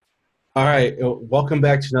All right, welcome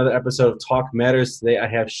back to another episode of Talk Matters. Today I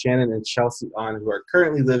have Shannon and Chelsea on who are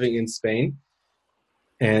currently living in Spain.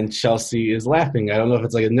 And Chelsea is laughing. I don't know if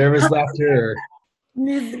it's like a nervous laughter or.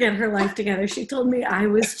 Needs to get her life together. She told me I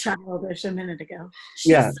was childish a minute ago.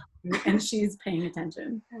 Yeah. And she's paying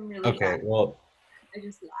attention. I'm really Okay, laughing. well, I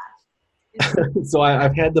just laughed. so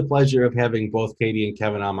I've had the pleasure of having both Katie and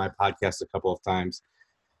Kevin on my podcast a couple of times.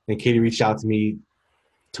 And Katie reached out to me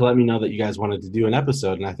to let me know that you guys wanted to do an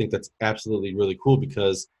episode. And I think that's absolutely really cool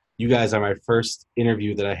because you guys are my first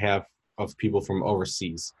interview that I have of people from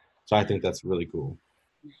overseas. So I think that's really cool.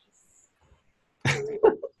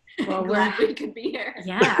 Well, I'm glad we could be here.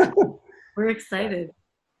 yeah, we're excited.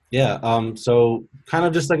 Yeah, so kind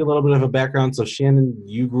of just like a little bit of a background. So Shannon,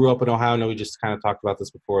 you grew up in Ohio. I know we just kind of talked about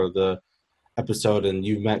this before the episode, and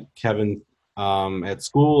you met Kevin at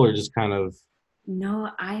school or just kind of. No,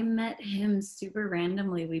 I met him super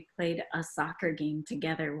randomly. We played a soccer game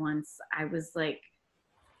together once. I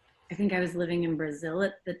think I was living in Brazil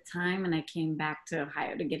at the time, and I came back to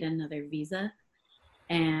Ohio to get another visa.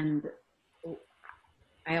 And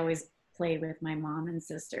I always play with my mom and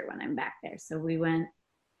sister when I'm back there. So we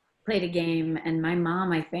played a game, and my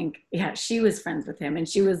mom, I think, she was friends with him, and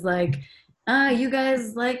she was like, you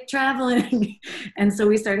guys like traveling. And so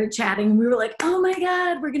we started chatting. We were like, oh my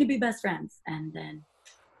God, we're going to be best friends. And then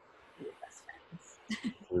we were best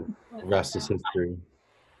friends. The rest is history.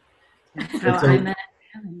 That's how I met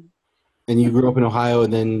him. And you grew up in Ohio,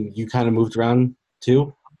 and then you kind of moved around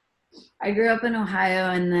too? I grew up in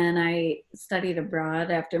Ohio, and then I studied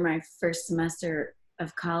abroad after my first semester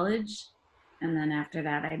of college. And then after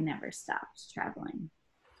that, I never stopped traveling.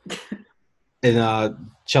 And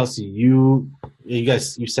Chelsea, you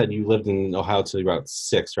said you lived in Ohio till you were about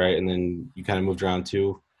 6, right? And then you kind of moved around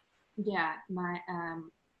too. Yeah,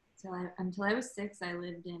 until I was 6, I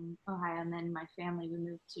lived in Ohio, and then my family we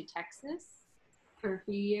moved to Texas for a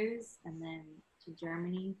few years, and then to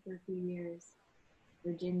Germany for a few years,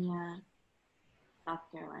 Virginia, South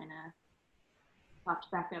Carolina,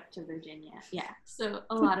 popped back up to Virginia. Yeah, so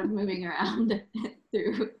a lot of moving around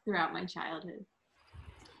throughout my childhood.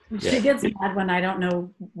 Yeah. She gets mad when I don't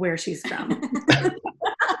know where she's from.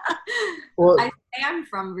 Well, I say I'm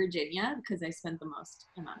from Virginia because I spent the most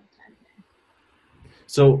amount of time there.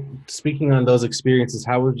 so speaking on those experiences,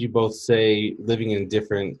 how would you both say living in a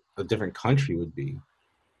different country would be?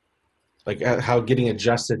 Like how getting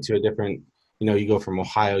adjusted to a different, you go from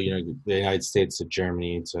Ohio, the United States to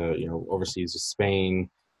Germany to, overseas to Spain,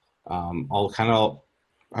 all kind of,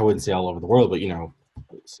 I wouldn't say all over the world, but,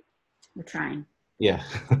 We're trying. yeah.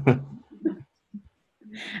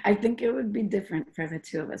 I think it would be different for the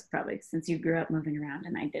two of us probably since you grew up moving around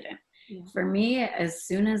and I didn't. Yeah. For me, as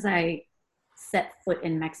soon as I set foot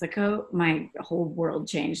in Mexico, my whole world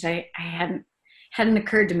changed. I hadn't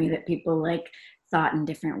occurred to me that people thought in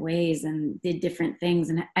different ways and did different things.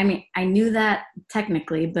 And I mean, I knew that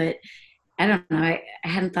technically, but I don't know. I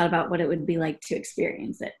hadn't thought about what it would be like to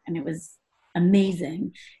experience it. And it was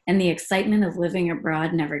amazing. And the excitement of living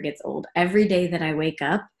abroad never gets old. Every day that I wake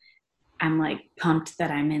up, I'm pumped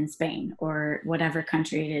that I'm in Spain or whatever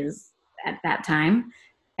country it is at that time.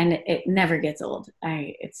 And it never gets old.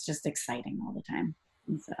 It's just exciting all the time.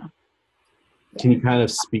 And so. Can you kind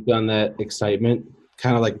of speak on that excitement?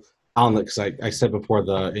 Kind of like, because I said before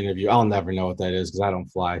the interview, I'll never know what that is because I don't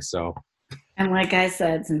fly. So. And like I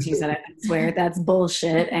said, since you said I could swear, that's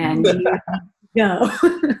bullshit. And you go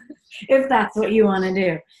if that's what you want to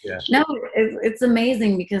do. Yeah. No, it's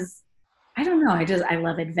amazing because I don't know. I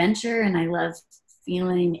love adventure and I love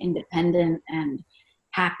feeling independent and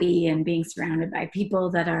happy and being surrounded by people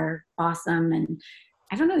that are awesome. And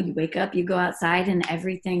I don't know, you wake up, you go outside and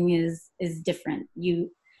everything is different.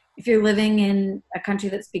 If you're living in a country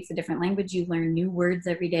that speaks a different language, you learn new words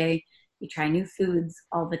every day. You try new foods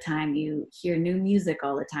all the time. You hear new music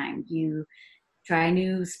all the time. You try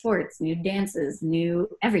new sports, new dances, new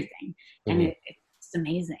everything. Mm-hmm. And it's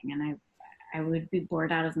amazing. And I would be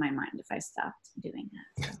bored out of my mind if I stopped doing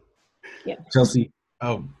that. So, yeah. Chelsea,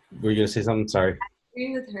 were you going to say something? Sorry. I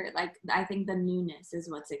agree with her. I think the newness is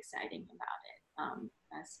what's exciting about it.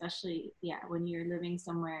 Especially, when you're living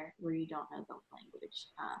somewhere where you don't know the language.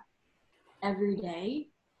 Every day,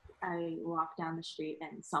 I walk down the street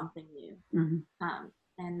and something new. Mm-hmm.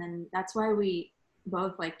 And then that's why we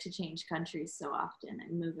both like to change countries so often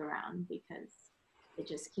and move around because it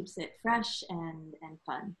just keeps it fresh and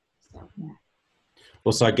fun. So, yeah.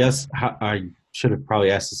 Well, so I guess I should have probably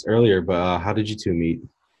asked this earlier, but how did you two meet?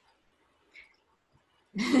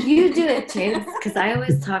 You do it, Chase, because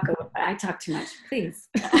I talk too much. Please.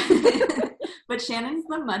 But Shannon's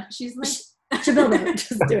she's Chabildo,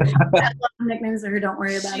 just do it. I love nicknames for her. Don't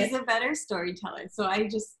worry about She's it. a better storyteller, so I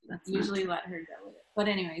just That's usually let her go with it. But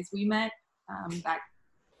anyways, we met back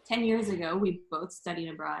 10 years ago. We both studied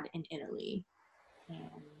abroad in Italy. And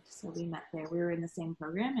so we met there. We were in the same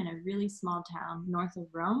program in a really small town north of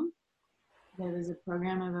Rome. There was a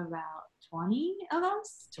program of about 20 of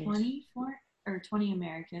us, 24 or 20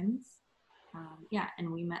 Americans. Yeah,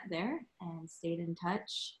 and we met there and stayed in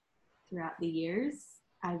touch throughout the years.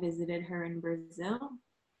 I visited her in Brazil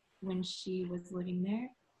when she was living there.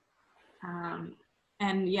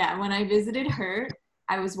 And yeah, when I visited her,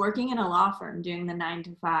 I was working in a law firm doing the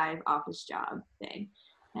 9-to-5 office job thing.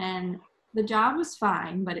 And the job was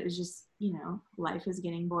fine, but it was just, life was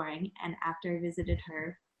getting boring. And after I visited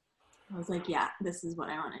her, I was like, yeah, this is what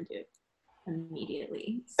I want to do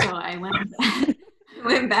immediately. So I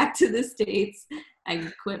went back to the States.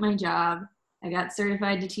 I quit my job. I got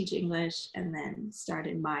certified to teach English and then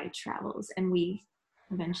started my travels. And we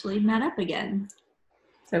eventually met up again.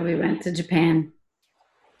 So we went to Japan.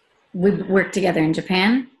 We worked together in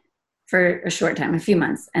Japan for a short time, a few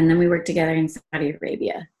months. And then we worked together in Saudi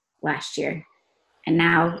Arabia last year. And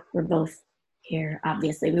now we're both here,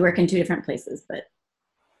 obviously. We work in two different places, but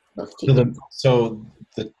both teaching. So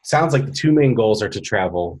the sounds like the two main goals are to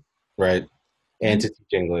travel, right? And to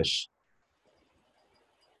teach English.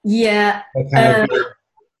 Yeah.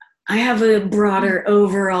 I have a broader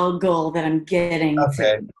overall goal that I'm getting.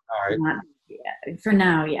 Okay. All right. For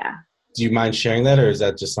now, yeah. Do you mind sharing that, or is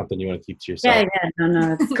that just something you want to keep to yourself? Yeah,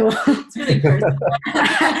 no, it's cool. It's really personal.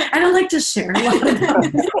 I don't like to share a lot of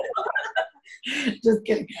that. Just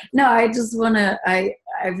kidding. No, I just want to,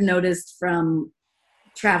 I've noticed from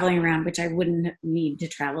traveling around, which I wouldn't need to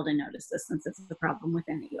travel to notice this since it's a problem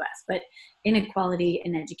within the US, but inequality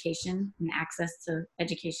in education and access to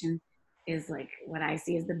education is like what I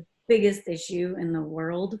see as the biggest issue in the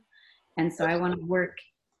world. And so I want to work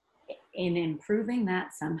in improving that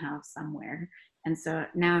somehow, somewhere. And so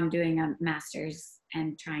now I'm doing a master's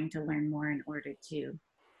and trying to learn more in order to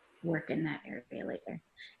work in that area later.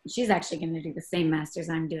 And she's actually going to do the same master's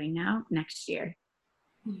I'm doing now next year.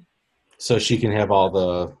 So she can have all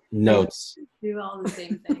the notes. Do all the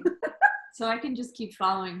same thing. So I can just keep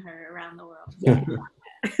following her around the world. Yeah.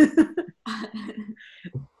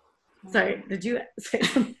 Sorry, did you say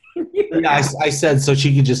something? Yeah, I said so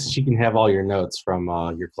she can have all your notes from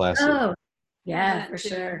your classes. Oh, yeah, for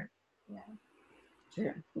sure. Yeah.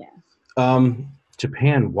 Sure, yeah.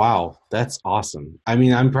 Japan, wow, that's awesome. I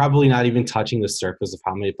mean, I'm probably not even touching the surface of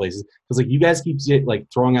how many places, because like you guys keep like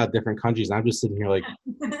throwing out different countries, and I'm just sitting here like,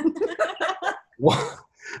 what?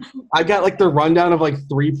 I got like the rundown of like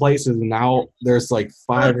 3 places, and now there's like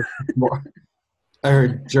 5 more. I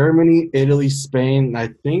heard Germany, Italy, Spain, and I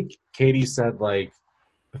think Katie said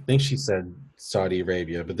she said Saudi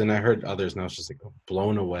Arabia, but then I heard others, and I was just like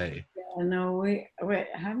blown away. Yeah, no, wait,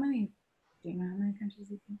 how many, do you know how many countries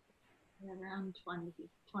you've been? Around 20,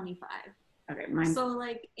 25. Okay, mine. So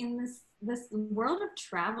like in this world of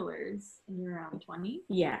travelers, and you're around 20.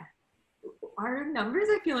 Yeah. Our numbers,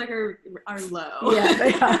 I feel like are low. Yeah,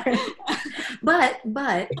 they are.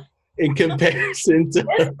 But in comparison to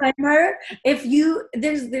disclaimer, if you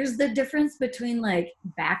there's the difference between like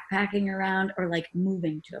backpacking around or like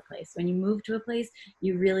moving to a place. When you move to a place,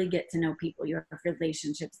 you really get to know people. You have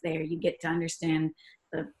relationships there. You get to understand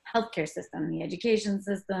the healthcare system, the education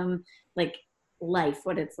system, like life,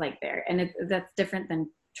 what it's like there. And that's different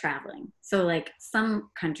than traveling. So like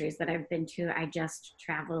some countries that I've been to, I just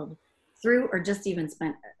traveled through or just even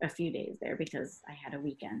spent a few days there because I had a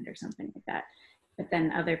weekend or something like that. But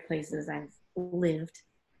then other places I've lived,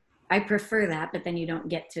 I prefer that, but then you don't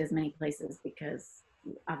get to as many places because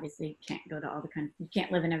you obviously can't go to all the countries. You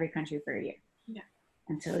can't live in every country for a year. Yeah.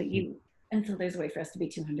 Until there's a way for us to be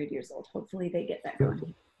 200 years old. Hopefully they get that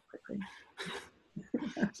going quickly.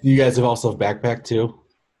 You guys have also backpacked too?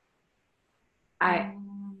 Not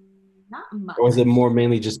much. Or was it more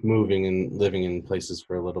mainly just moving and living in places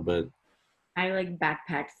for a little bit? I like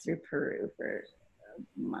backpacked through Peru for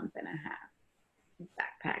a month and a half.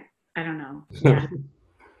 Backpack. I don't know. Yeah.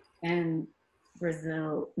 And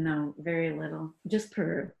Brazil, no, very little. Just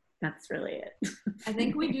Peru. That's really it. I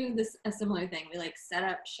think we do a similar thing. We like set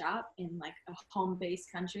up shop in like a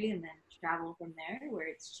home-based country and then travel from there where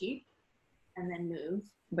it's cheap and then move.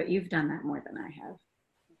 But you've done that more than I have.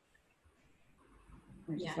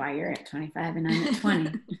 Which is why you're at 25 and I'm at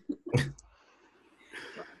 20.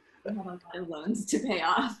 We have a lot of loans to pay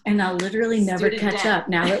off. And I'll literally never catch up.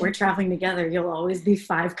 Now that we're traveling together, you'll always be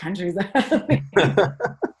 5 countries ahead of me.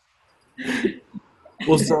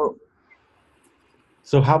 Well,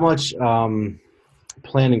 so how much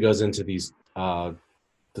planning goes into these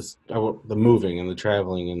the moving and the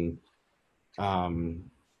traveling, and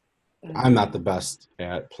I'm not the best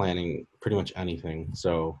at planning pretty much anything.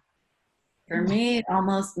 So For me,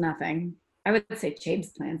 almost nothing. I would say James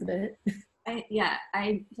plans a bit.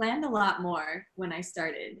 I planned a lot more when I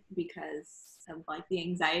started because of like the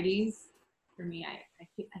anxieties. For me, I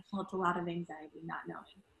felt a lot of anxiety not knowing.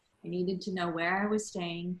 I needed to know where I was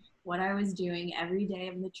staying, what I was doing every day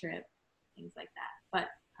of the trip, things like that. But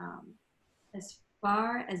as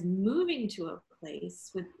far as moving to a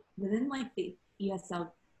place within like the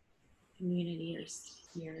ESL community or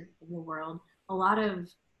sphere of the world, a lot of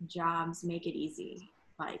jobs make it easy.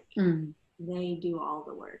 Like they do all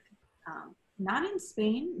the work. Not in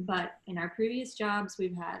Spain, but in our previous jobs,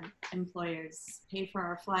 we've had employers pay for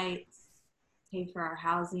our flights, pay for our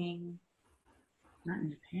housing. Not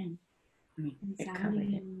in Japan. I mean, Is it that covered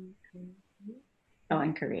it. in Korea? Oh,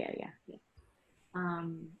 in Korea, yeah.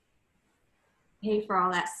 Pay for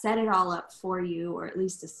all that, set it all up for you, or at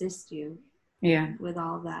least assist you Yeah. with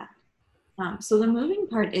all that. So the moving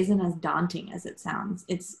part isn't as daunting as it sounds.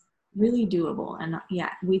 It's really doable. And yeah,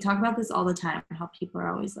 we talk about this all the time, how people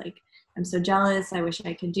are always like, I'm so jealous, I wish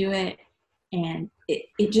I could do it. And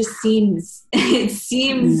it just seems, it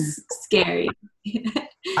seems scary.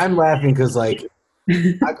 I'm laughing because like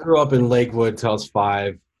I grew up in Lakewood till I was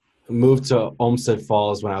 5, moved to Olmsted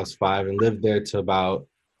Falls when I was 5, and lived there to about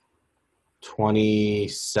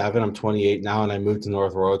 27. I'm 28 now, and I moved to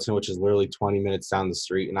North Royalton, which is literally 20 minutes down the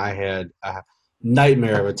street. And I had a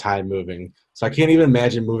nightmare of a time moving. So I can't even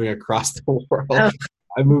imagine moving across the world. Oh.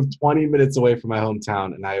 I moved 20 minutes away from my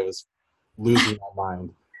hometown, and I was losing my mind.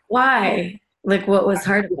 Why? Like, what was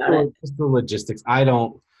hard about it? Just the logistics.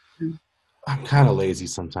 I'm kind of lazy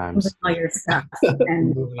sometimes. All your stuff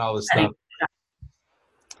and moving all the stuff.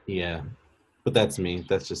 Yeah, but that's me.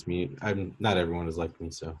 That's just me. Not everyone is like me,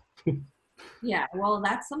 so. Yeah, well,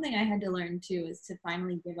 that's something I had to learn too, is to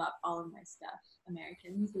finally give up all of my stuff.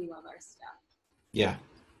 Americans, we love our stuff. Yeah.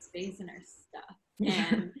 Space in our stuff.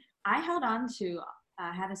 And I held on to,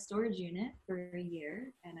 had a storage unit for a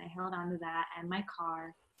year, and I held on to that and my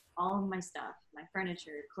car, all of my stuff, my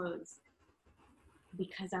furniture, clothes,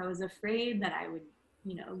 because I was afraid that I would,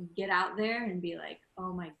 get out there and be like,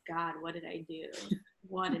 oh my God, what did I do?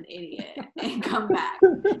 What an idiot, and come back.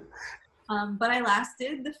 But I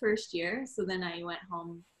lasted the first year. So then I went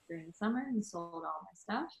home during the summer and sold all my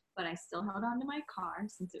stuff, but I still held on to my car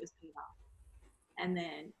since it was paid off. And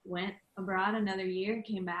then went abroad another year,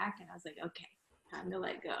 came back, and I was like, okay, time to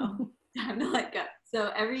let go. Time to let go.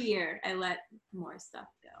 So every year I let more stuff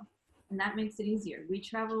go. And that makes it easier. We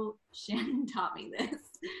travel, Shannon taught me this,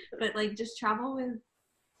 but like just travel with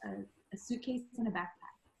a suitcase and a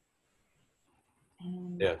backpack.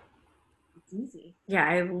 And yeah. It's easy. Yeah,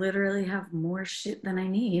 I literally have more shit than I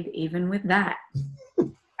need, even with that.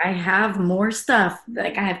 I have more stuff.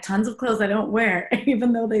 Like, I have tons of clothes I don't wear,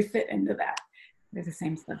 even though they fit into that. They're the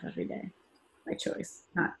same stuff every day. My choice,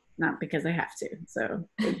 not because I have to. So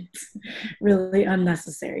it's really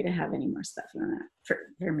unnecessary to have any more stuff than that,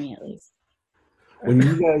 for me at least. When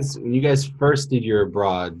you guys first did your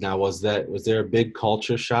abroad, now was there a big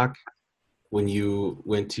culture shock when you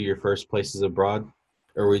went to your first places abroad?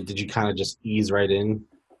 Or did you kind of just ease right in?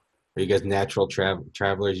 Are you guys natural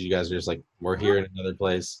travelers? You guys are just like, we're here in another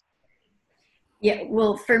place? Yeah,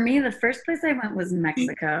 well, for me, the first place I went was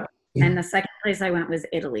Mexico, and the second place I went was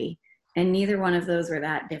Italy. And neither one of those were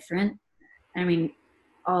that different. I mean,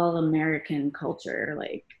 all American culture,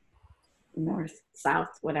 like north, south,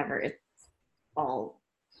 whatever, it's all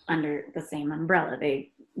under the same umbrella.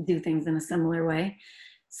 They do things in a similar way.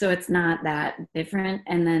 So it's not that different.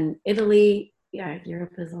 And then Italy, yeah,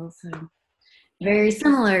 Europe is also very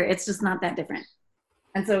similar. It's just not that different.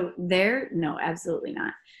 And so there, no, absolutely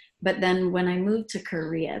not. But then when I moved to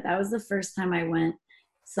Korea, that was the first time I went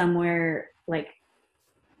somewhere. Like,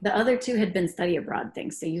 the other two had been study abroad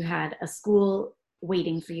things. So you had a school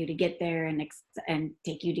waiting for you to get there and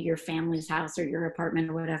take you to your family's house or your apartment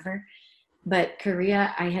or whatever. But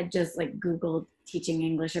Korea, I had just like Googled teaching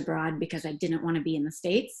English abroad because I didn't want to be in the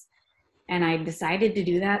States. And I decided to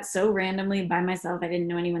do that so randomly by myself. I didn't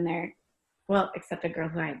know anyone there. Well, except a girl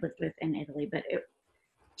who I had lived with in Italy, but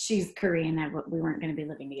she's Korean and we weren't going to be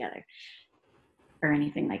living together or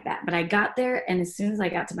anything like that. But I got there, and as soon as I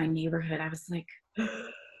got to my neighborhood, I was like,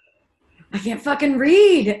 I can't fucking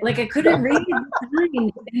read. Like, I couldn't read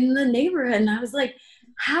in the neighborhood. And I was like,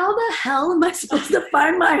 how the hell am I supposed to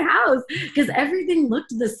find my house? Because everything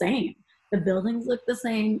looked the same. The buildings looked the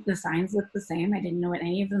same. The signs looked the same. I didn't know what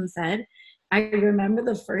any of them said. I remember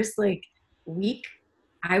the first week,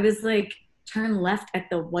 I was like turn left at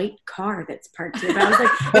the white car that's parked here. But I was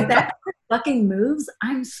like, if that car fucking moves,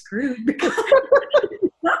 I'm screwed because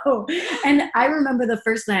no. And I remember the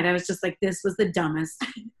first night I was just like, this was the dumbest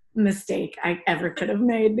mistake I ever could have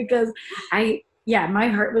made because my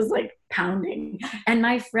heart was like pounding. And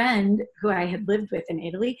my friend who I had lived with in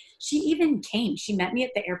Italy, she even came. She met me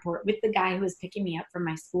at the airport with the guy who was picking me up from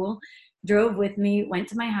my school, drove with me, went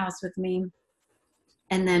to my house with me.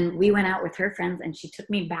 And then we went out with her friends and she took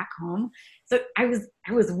me back home. So I was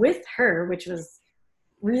with her, which was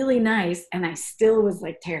really nice. And I still was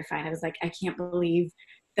like terrified. I was like, I can't believe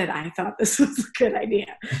that I thought this was a good idea.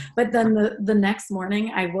 But then the next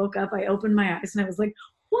morning I woke up, I opened my eyes and I was like,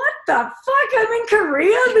 what the fuck? I'm in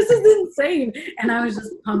Korea? This is insane. And I was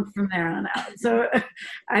just pumped from there on out. So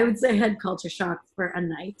I would say I had culture shock for a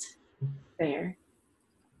night there.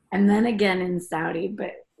 And then again in Saudi.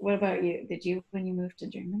 But what about you? Did you, when you moved to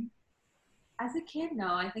Germany? As a kid,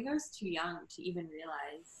 no. I think I was too young to even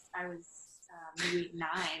realize. I was maybe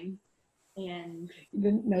 9. And you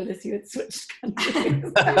didn't notice you had switched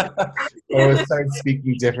countries. Or started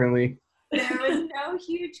speaking differently. There was no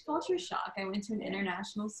huge culture shock. I went to an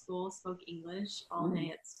international school, spoke English all day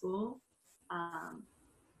at school. I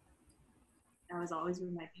was always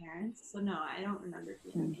with my parents. So no, I don't remember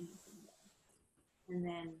feeling anything there. And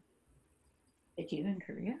then... Did you in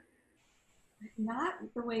Korea? Not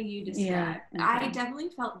the way you described. Yeah, okay. I definitely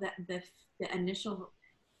felt that the initial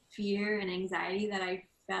fear and anxiety that I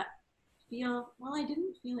I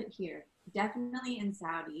didn't feel it here. Definitely in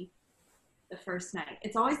Saudi, the first night.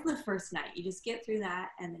 It's always the first night. You just get through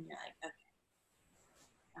that and then you're like, okay.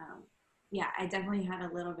 I definitely had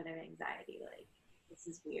a little bit of anxiety. Like, this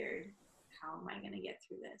is weird. How am I going to get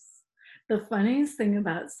through this? The funniest thing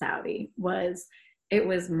about Saudi was it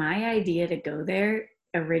was my idea to go there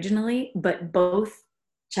originally, but both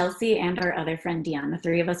Chelsea and our other friend Dion, the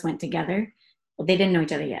 3 of us went together. Well, they didn't know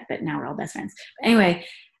each other yet, but now we're all best friends. But anyway,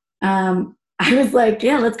 I was like,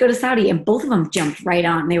 yeah, let's go to Saudi. And both of them jumped right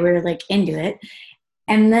on. They were like into it.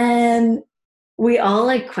 And then we all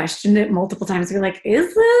like questioned it multiple times. We were like,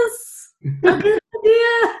 is this a good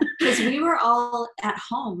idea? Because we were all at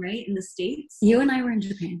home, right? In the States. You and I were in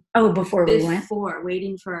Japan. Oh, before we went? Before,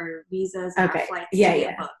 waiting for our visas and our flights to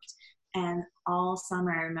get booked. And all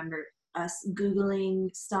summer, I remember us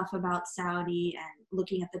Googling stuff about Saudi and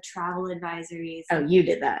looking at the travel advisories. Oh, you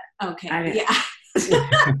did that. Okay, yeah.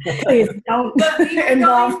 Please don't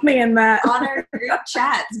involve me in that. On our group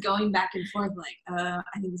chats, going back and forth, like, I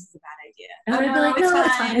think this is a bad idea. And I'd be like,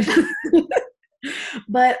 it's fine.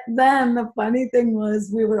 But then the funny thing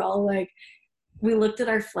was we were all like, we looked at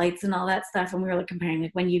our flights and all that stuff and we were like comparing,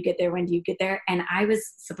 like, when you get there, when do you get there? And I was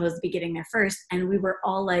supposed to be getting there first. And we were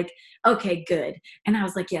all like, okay, good. And I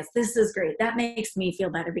was like, yes, this is great. That makes me feel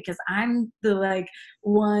better because I'm the like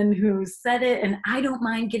one who said it and I don't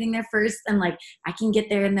mind getting there first. And like, I can get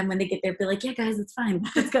there. And then when they get there, be like, yeah, guys, it's fine.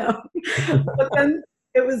 Let's go. But then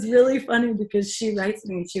it was really funny because she writes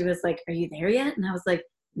me and she was like, are you there yet? And I was like,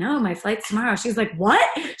 no, my flight's tomorrow. She's like, what?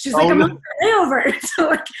 She's like, I'm on the layover. So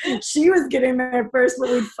like, she was getting there first, but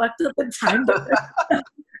we fucked up the time difference.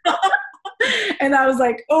 And I was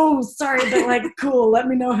like, oh, sorry, but like, cool. Let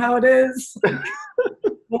me know how it is. I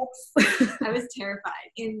was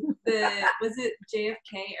terrified. In was it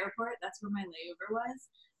JFK airport? That's where my layover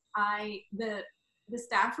was. The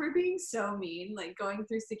staff were being so mean, like going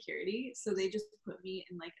through security. So they just put me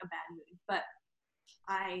in like a bad mood. But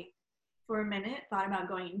I, for a minute, thought about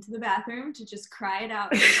going into the bathroom to just cry it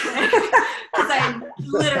out because I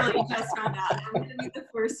literally just found out I'm going to be the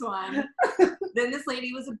first one. Then this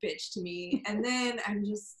lady was a bitch to me. And then I'm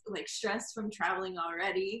just like stressed from traveling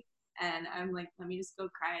already. And I'm like, let me just go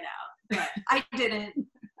cry it out. But I didn't.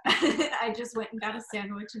 I just went and got a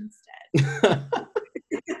sandwich instead.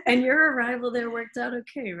 And your arrival there worked out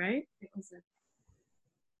okay, right? It was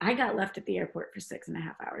I got left at the airport for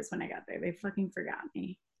 6.5 hours when I got there. They fucking forgot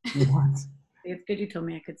me. What? It's good you told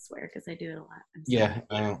me I could swear because I do it a lot. Yeah,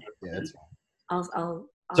 that's fine. I'll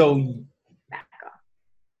So back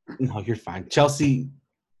off. No, you're fine. Chelsea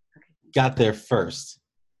got there first.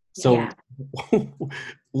 So yeah.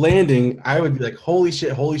 Landing, I would be like, holy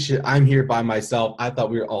shit, I'm here by myself. I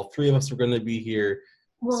thought all 3 of us were going to be here.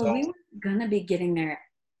 Well, we were going to be getting there.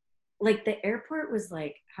 Like, the airport was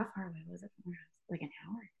like, how far away was it from our house? Like an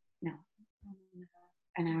hour? No.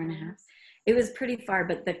 An hour and a half. It was pretty far,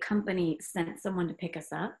 but the company sent someone to pick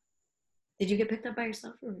us up. Did you get picked up by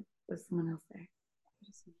yourself or was someone else there?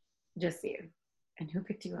 Just you. And who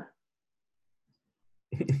picked you up?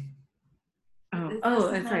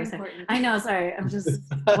 Sorry. I know, sorry. I'm just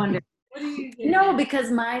wondering. What do you get? No, because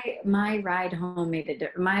my ride home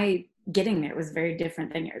my getting there was very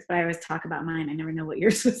different than yours. But I always talk about mine. I never know what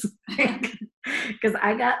yours was like because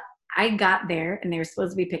I got there and they were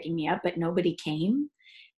supposed to be picking me up, but nobody came.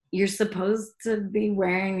 You're supposed to be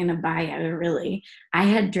wearing an abaya, really. I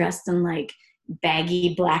had dressed in like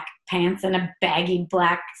baggy black pants and a baggy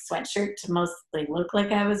black sweatshirt to mostly look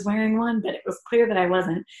like I was wearing one, but it was clear that I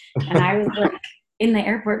wasn't. And I was like in the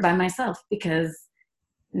airport by myself because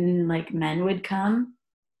like men would come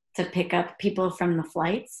to pick up people from the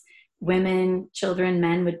flights. Women, children,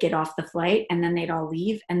 men would get off the flight and then they'd all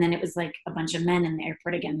leave. And then it was like a bunch of men in the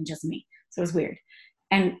airport again, and just me. So it was weird.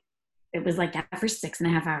 And it was like that for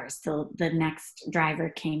 6.5 hours till the next driver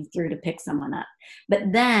came through to pick someone up.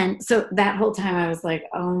 But then, so that whole time I was like,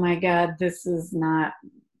 oh my God, this is not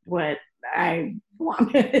what I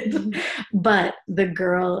wanted. But the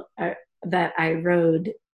girl that I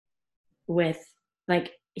rode with,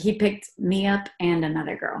 like, he picked me up and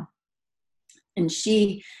another girl. And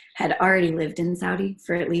she had already lived in Saudi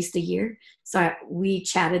for at least a year. So we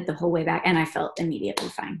chatted the whole way back and I felt immediately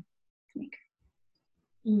fine.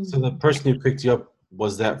 So the person who picked you up,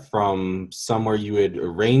 was that from somewhere you had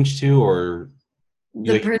arranged to, or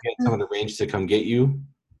you had someone arranged to come get you?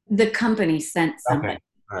 The company sent somebody. Okay.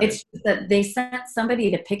 Right. It's just that they sent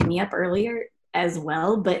somebody to pick me up earlier as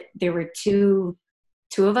well, but there were two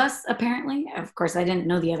of us apparently. Of course, I didn't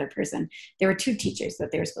know the other person. There were 2 teachers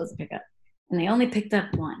that they were supposed to pick up, and they only picked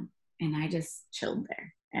up one, and I just chilled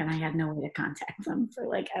there. And I had no way to contact them for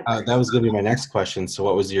like ever. That was going to be my next question. So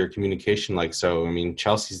what was your communication like? So, I mean,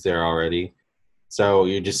 Chelsea's there already. So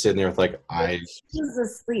you're just sitting there with like, She was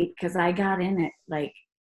asleep because I got in at like,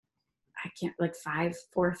 4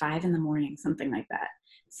 or 5 in the morning, something like that.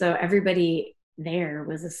 So everybody there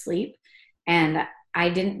was asleep. And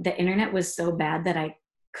the internet was so bad that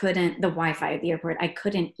the Wi-Fi at the airport, I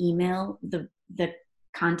couldn't email the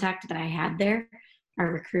contact that I had there, our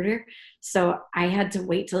recruiter. So I had to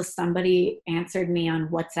wait till somebody answered me on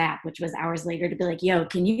WhatsApp, which was hours later, to be like, yo,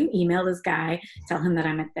 can you email this guy, tell him that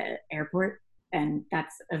I'm at the airport? And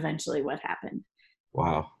that's eventually what happened.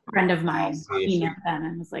 wow. A friend of mine emailed them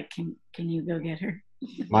and was like, can you go get her?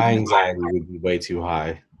 My anxiety would be way too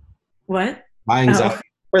high. What? My anxiety.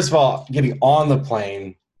 First of all, getting on the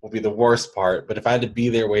plane will be the worst part. But if I had to be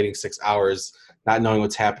there waiting 6 hours, not knowing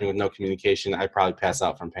what's happening with no communication, I'd probably pass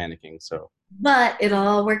out from panicking. So. But it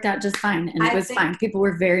all worked out just fine, and it was fine. People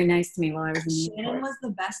were very nice to me while I was in the airport. Shannon was the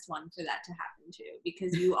best one for that to happen to,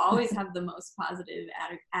 because you always have the most positive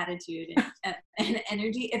attitude and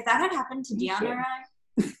energy. If that had happened to Deanna or I,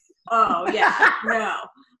 oh yeah, no,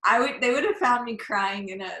 they would have found me crying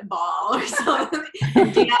in a ball or something.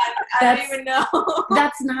 Yeah, I don't even know.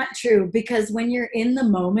 That's not true, because when you're in the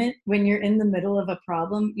moment, when you're in the middle of a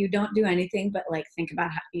problem, you don't do anything but like think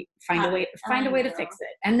about how you find a way to fix it,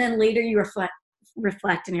 and then later you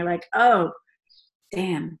reflect, and you're like, oh,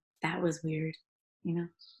 damn, that was weird, you know?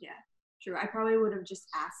 Yeah, true. I probably would have just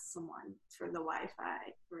asked someone for the Wi-Fi,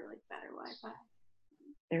 for like better Wi-Fi.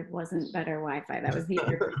 There wasn't better Wi-Fi. That was the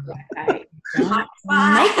airport Wi-Fi.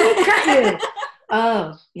 Don't make me cut you.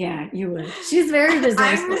 Oh, yeah, you would. She's very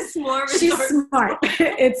resourceful. She's smart.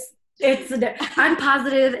 I'm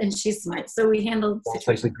positive and she's smart. So we handled. It's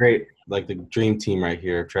actually great. Like the dream team right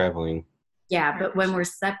here traveling. Yeah, but when we're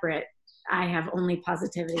separate, I have only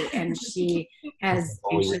positivity and she has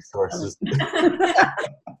only resources.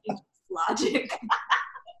 Logic.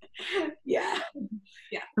 Yeah.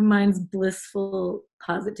 Mine's blissful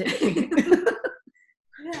positivity.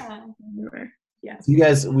 Yeah. Yeah. So you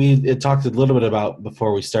guys, we talked a little bit about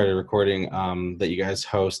before we started recording that you guys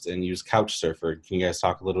host and use Couchsurfer. Can you guys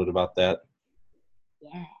talk a little bit about that?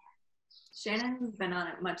 Yeah. Shannon's been on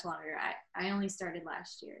it much longer. I only started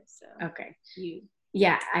last year, so. Okay.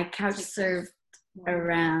 Yeah, I couch surfed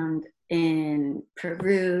around in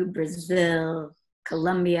Peru, Brazil,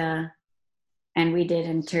 Colombia, and we did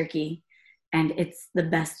in Turkey. And it's the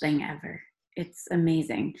best thing ever. It's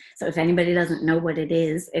amazing. So if anybody doesn't know what it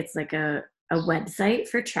is, it's like a website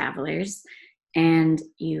for travelers, and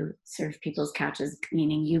you surf people's couches,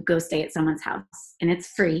 meaning you go stay at someone's house, and it's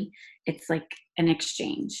free. It's like an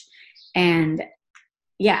exchange. And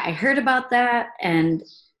yeah, I heard about that. And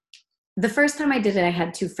the first time I did it, I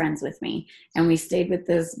had 2 friends with me, and we stayed with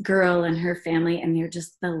this girl and her family, and they're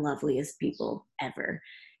just the loveliest people ever.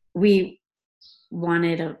 We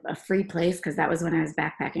wanted a free place because that was when I was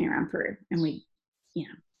backpacking around Peru, and we,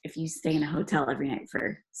 if you stay in a hotel every night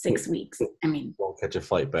for 6 weeks, I mean, Won't catch a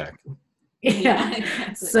flight back. Yeah.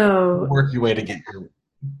 Exactly. So Work your way to get your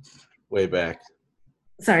way back.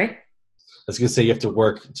 Sorry. I was gonna say you have to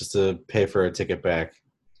work just to pay for a ticket back.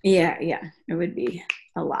 Yeah, it would be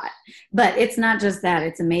a lot. But it's not just that.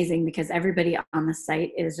 It's amazing because everybody on the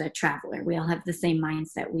site is a traveler. We all have the same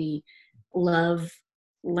mindset. We love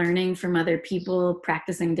learning from other people,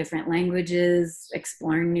 practicing different languages,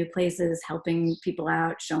 exploring new places, helping people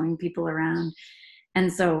out, showing people around.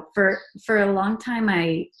 And so for a long time,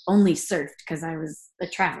 I only surfed because I was a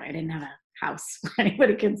traveler. I didn't have a house where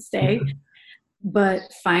anybody could stay. But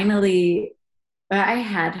finally,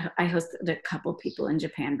 I hosted a couple people in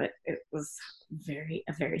Japan, but it was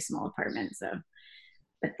a very small apartment. So,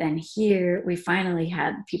 but then here we finally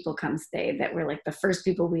had people come stay that were like the first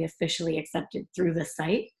people we officially accepted through the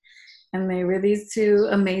site. And they were these two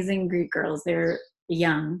amazing Greek girls. They're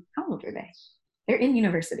young. How old are they? They're in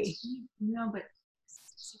university. No, but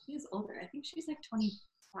Sophia's older. I think she's like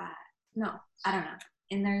 25. No, I don't know.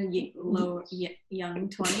 In their young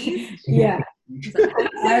 20s. Yeah.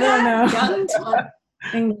 I don't know. Young 20s.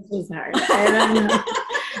 English is hard. I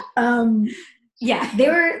don't know. Yeah, they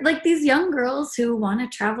were like these young girls who want to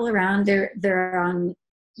travel around. They're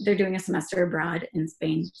doing a semester abroad in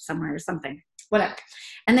Spain somewhere or something, whatever.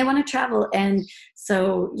 And they want to travel. And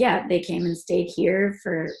so, yeah, they came and stayed here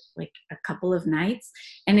for like a couple of nights.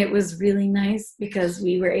 And it was really nice because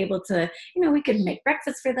we were able to, we could make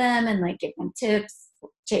breakfast for them and like give them tips.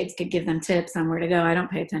 Shades could give them tips on where to go. I don't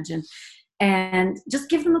pay attention. And just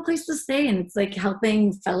give them a place to stay. And it's like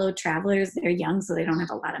helping fellow travelers. They're young, so they don't have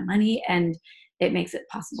a lot of money. And it makes it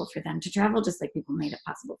possible for them to travel, just like people made it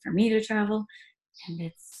possible for me to travel. And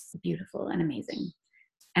it's beautiful and amazing.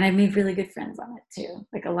 And I've made really good friends on it too.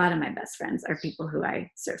 Like a lot of my best friends are people who I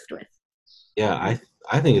surfed with. Yeah,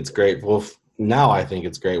 I think it's great. Well, now I think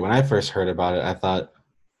it's great. When I first heard about it, I thought,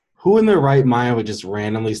 who in their right mind would just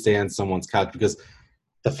randomly stay on someone's couch? Because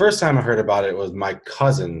the first time I heard about it was my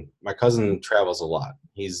cousin. My cousin travels a lot.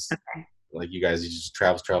 He's like you guys. He just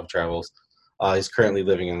travels. He's currently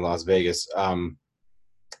living in Las Vegas.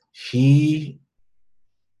 He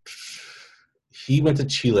went to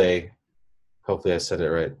Chile. Hopefully I said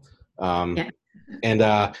it right. Yeah.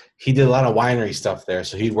 And he did a lot of winery stuff there.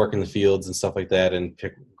 So he'd work in the fields and stuff like that and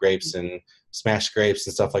pick grapes and smash grapes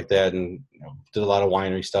and stuff like that and did a lot of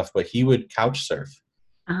winery stuff. But he would couch surf.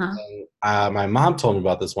 Uh-huh. And, my mom told me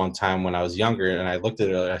about this one time when I was younger, and I looked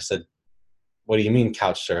at her and I said, "What do you mean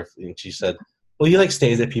couch surf?" And she said, "Well, he like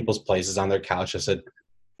stays at people's places on their couch." I said,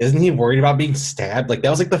 "Isn't he worried about being stabbed?" Like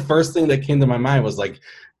that was like the first thing that came to my mind was like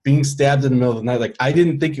being stabbed in the middle of the night. Like I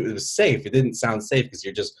didn't think it was safe. It didn't sound safe because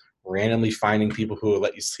you're just randomly finding people who will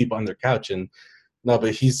let you sleep on their couch. And no,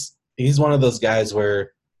 but he's one of those guys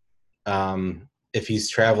where if he's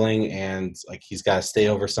traveling and like he's got to stay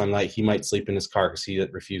over some night, he might sleep in his car because he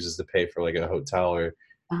refuses to pay for like a hotel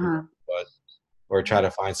or try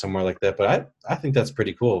to find somewhere like that. But I think that's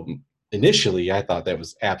pretty cool. Initially, I thought that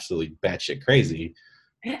was absolutely batshit crazy.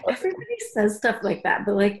 Everybody says stuff like that,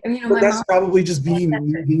 but like but that's probably just being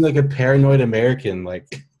like a paranoid American. Like,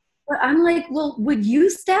 but I'm like, well, would you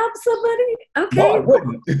stab somebody? Okay, no, I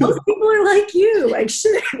wouldn't. Most people are like you, like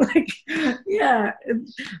shit, like yeah.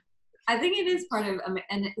 I think it is part of,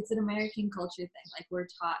 and it's an American culture thing. Like we're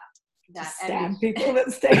taught that stab people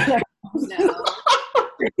that stay there. No,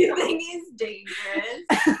 everything is dangerous.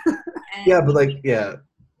 And yeah, but like, yeah,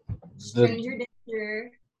 stranger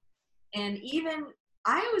danger, and even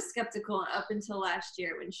I was skeptical up until last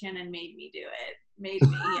year when Shannon made me do it.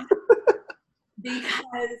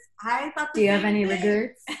 Because I thought. Do you have any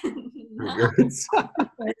regrets? Regrets.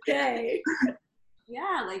 Okay.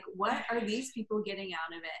 Yeah, like what are these people getting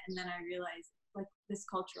out of it? And then I realized like this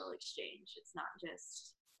cultural exchange, it's not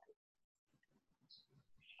just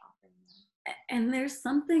and there's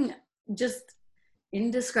something just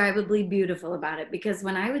indescribably beautiful about it because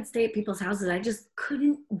when I would stay at people's houses, I just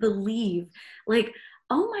couldn't believe like,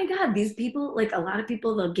 oh my God, these people, like a lot of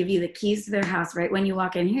people, they'll give you the keys to their house right when you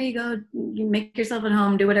walk in. Here you go, you make yourself at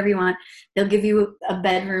home, do whatever you want. They'll give you a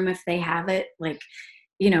bedroom if they have it, like,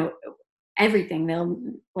 everything. They'll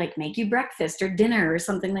like make you breakfast or dinner or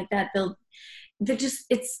something like that. They're just,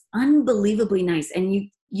 it's unbelievably nice. And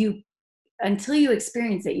you until you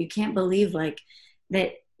experience it, you can't believe like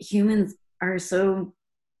that humans are so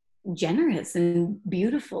generous and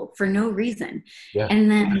beautiful for no reason. Yeah. And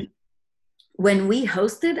then when we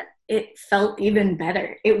hosted, it felt even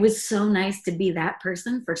better. It was so nice to be that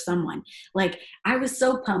person for someone. Like I was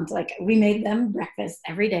so pumped. Like we made them breakfast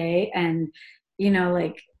every day and,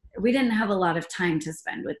 like we didn't have a lot of time to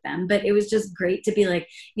spend with them, but it was just great to be like,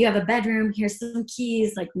 you have a bedroom, here's some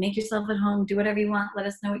keys, like make yourself at home, do whatever you want, let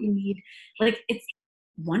us know what you need. Like it's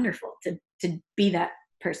wonderful to be that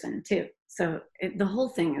person too. So the whole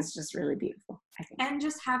thing is just really beautiful, I think. And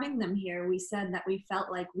just having them here, we said that we felt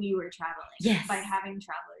like we were traveling Yes. by having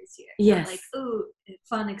travelers here. Yes. Like, ooh,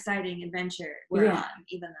 fun, exciting adventure we're Yeah. on,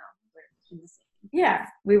 even though we're in the same. Yeah,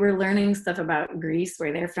 we were learning stuff about Greece,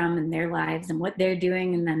 where they're from and their lives and what they're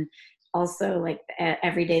doing. And then also, like,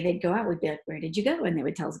 every day they'd go out, we'd be like, where did you go? And they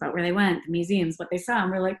would tell us about where they went, the museums, what they saw.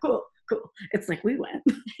 And we're like, cool. It's like we went.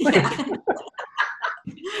 Yeah.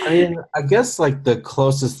 I mean, I guess like the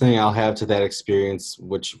closest thing I'll have to that experience,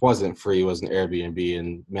 which wasn't free, was an Airbnb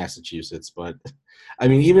in Massachusetts. But I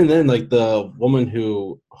mean, even then, like the woman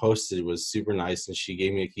who hosted was super nice, and she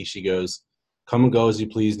gave me a key. She goes, "Come and go as you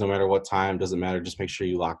please, no matter what time. Doesn't matter. Just make sure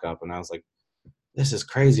you lock up." And I was like, "This is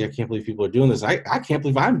crazy. I can't believe people are doing this. I can't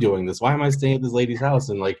believe I'm doing this. Why am I staying at this lady's house?"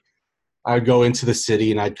 And like, I'd go into the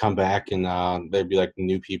city and I'd come back and there'd be like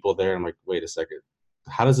new people there. I'm like, wait a second.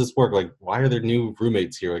 How does this work? Like, why are there new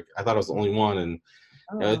roommates here? Like, I thought I was the only one. And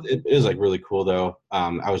you know, it was like really cool though.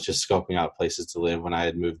 I was just scoping out places to live when I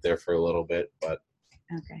had moved there for a little bit, but.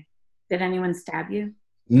 Okay. Did anyone stab you?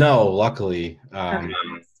 No, luckily. Okay.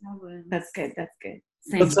 That's good.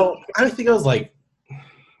 Same. But so I think I was like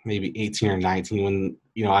maybe 18 or 19 when,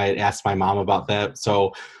 you know, I had asked my mom about that.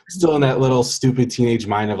 So still in that little stupid teenage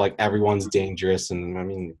mind of like everyone's dangerous. And I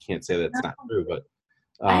mean, you can't say that's not true, but.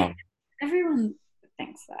 Everyone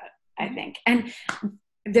thinks that, I think. And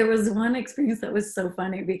there was one experience that was so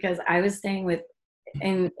funny because I was staying with,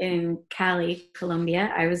 in Cali,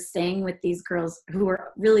 Colombia, I was staying with these girls who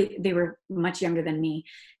were they were much younger than me.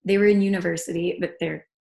 They were in university, but they're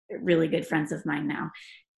really good friends of mine now.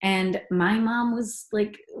 And my mom was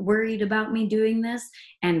like worried about me doing this.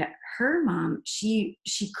 And her mom, she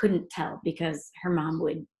couldn't tell because her mom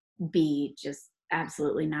would be just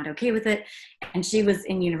absolutely not okay with it. And she was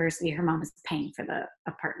in university. Her mom was paying for the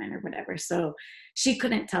apartment or whatever. So she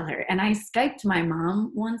couldn't tell her. And I Skyped my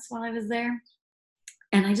mom once while I was there.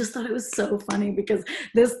 And I just thought it was so funny because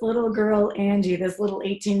this little girl, Angie, this little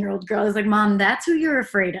 18-year-old girl, is like, Mom, that's who you're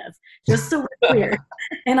afraid of, just so we're clear.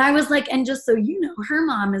 And I was like, and just so you know, her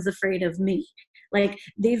mom is afraid of me. Like,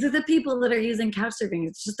 these are the people that are using Couchsurfing.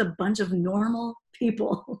 It's just a bunch of normal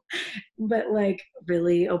people, but like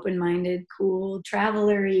really open-minded, cool,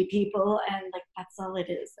 traveler-y people. And like, that's all it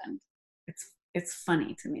is. And it's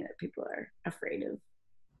funny to me that people are afraid of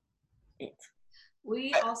it.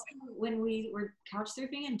 We also, when we were couch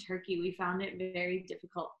surfing in Turkey, we found it very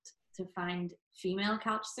difficult to find female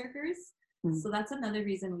couch surfers. Mm-hmm. So that's another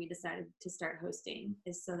reason we decided to start hosting,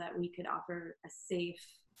 is so that we could offer a safe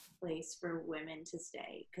place for women to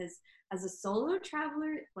stay. Because as a solo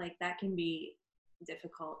traveler, like that can be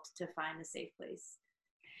difficult to find a safe place.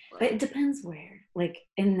 But it depends where. Like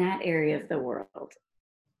in that area of the world,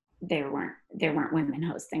 there weren't women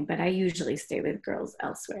hosting, but I usually stay with girls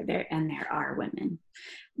elsewhere there, and there are women.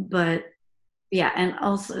 But yeah, and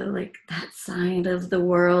also like that side of the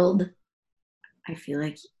world, I feel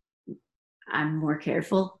like I'm more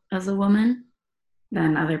careful as a woman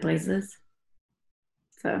than other places.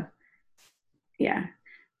 So yeah.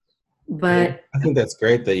 But I think that's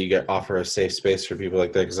great that you offer a safe space for people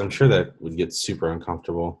like that, because I'm sure that would get super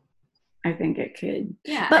uncomfortable. I think it could.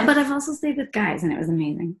 Yeah. But I've also stayed with guys and it was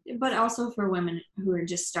amazing. But also for women who are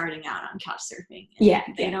just starting out on couch surfing. Yeah.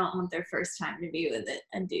 They don't want their first time to be with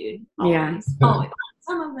a dude. Always. Yeah. Always.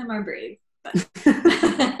 Some of them are brave, but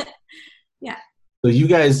yeah. So you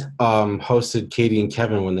guys hosted Katie and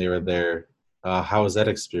Kevin when they were there. How was that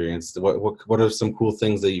experience? What are some cool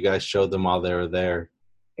things that you guys showed them while they were there?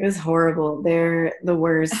 It was horrible. They're the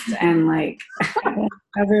worst and like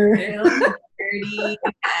ever. They're like dirty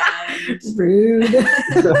and rude.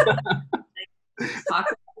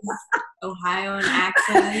 Talk Ohio and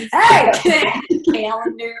accents. Hey!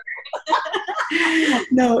 Calendar.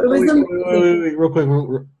 No, it was wait, real quick.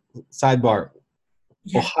 Sidebar.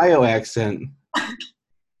 Yeah. Ohio accent.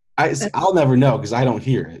 I'll never know because I don't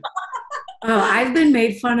hear it. Oh, I've been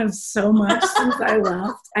made fun of so much since I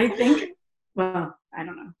left. I think, well, I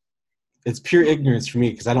don't know. It's pure ignorance for me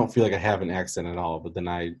because I don't feel like I have an accent at all, but then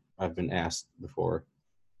I've been asked before.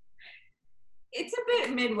 It's a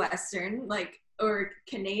bit Midwestern, like, or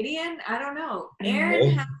Canadian. I don't know.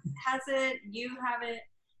 Aaron has it. You have it.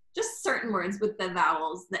 Just certain words with the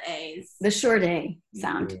vowels, the A's. The short A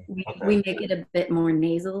sound. We make it a bit more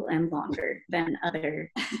nasal and longer than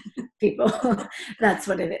other people. That's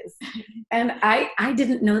what it is. And I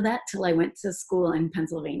didn't know that till I went to school in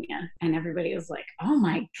Pennsylvania. And everybody was like, oh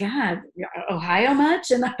my God, Ohio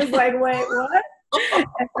much? And I was like, wait, what? And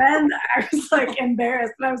then I was like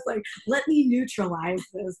embarrassed. And I was like, let me neutralize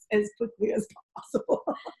this as quickly as possible.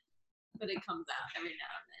 But it comes out every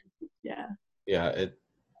now and then. Yeah. Yeah,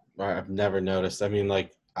 I've never noticed. I mean,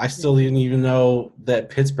 like, I still didn't even know that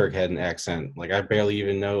Pittsburgh had an accent. Like, I barely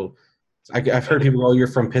even know. I've heard people go, "Oh, you're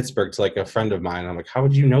from Pittsburgh," to like a friend of mine. I'm like, how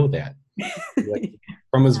would you know that? Like,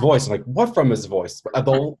 from his voice. I'm like, what from his voice?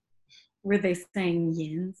 Adult? Were they saying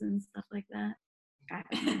yins and stuff like that? I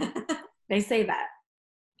don't know. They say that.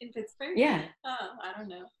 In Pittsburgh? Yeah. Oh, I don't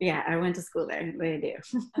know. Yeah, I went to school there. They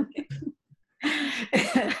do. Okay.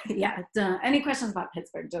 Yeah. Any questions about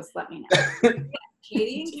Pittsburgh, just let me know.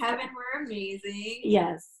 Katie and Kevin were amazing.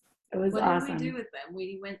 Yes. It was What awesome. did we do with them?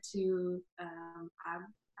 We went to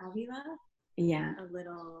Avila, Yeah. a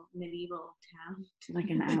little medieval town. Like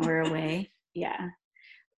an hour away. Yeah.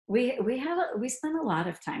 We spent a lot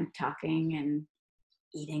of time talking and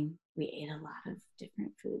eating. We ate a lot of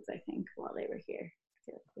different foods, I think, while they were here. I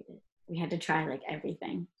feel like we did. We had to try like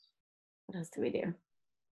everything. What else did we do?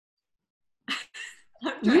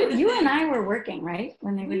 You and I were working, right?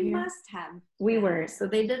 When they were here? We must have. We were. So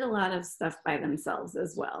they did a lot of stuff by themselves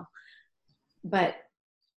as well. But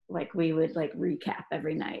like we would like recap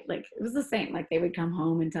every night. Like it was the same. Like they would come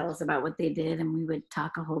home and tell us about what they did and we would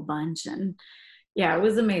talk a whole bunch. And yeah, it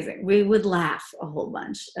was amazing. We would laugh a whole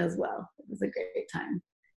bunch as well. It was a great time.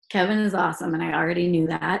 Kevin is awesome and I already knew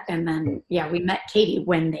that. And then yeah, we met Katie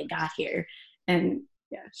when they got here. And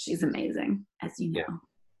yeah, she's amazing, as you know. Yeah.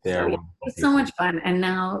 So, yeah, it was so much fun. And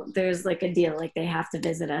now there's like a deal, like they have to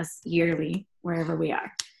visit us yearly wherever we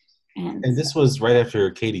are. And this was right after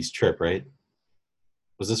Katie's trip, right?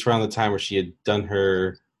 Was this around the time where she had done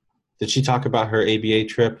her, did she talk about her ABA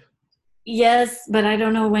trip? yes, but I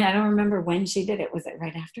don't know when, I don't remember when she did it. Was it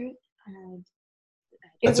right after it?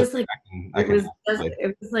 It was like,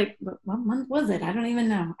 it was like, what month was it? I don't even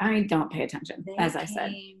know. I don't pay attention, as I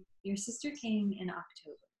said. Your sister came in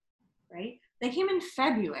October, right? They came in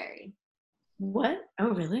February. What? Oh,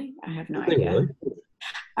 really? I have no idea. Really?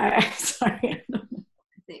 Sorry.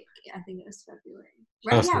 I think it was February.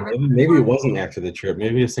 Right? Oh, so yeah, maybe it wasn't after the trip.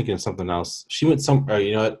 Maybe I was thinking of something else. She went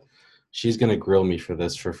you know what? She's gonna grill me for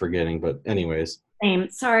this for forgetting. But anyways. Same.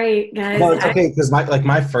 Sorry, guys. No, it's okay because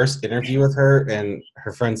my first interview with her and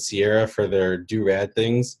her friend Sierra for their Do Rad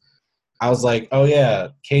things, I was like, oh yeah,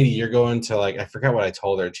 Katie, you're going to like, I forgot what I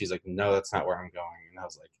told her. And she's like, no, that's not where I'm going. And I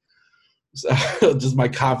was like, so just my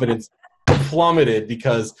confidence plummeted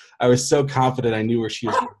because I was so confident I knew where she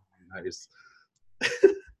was going.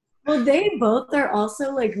 Well, they both are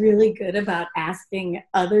also like really good about asking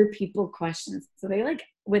other people questions. So they like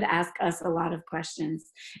would ask us a lot of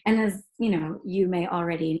questions. And as you know, you may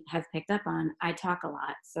already have picked up on, I talk a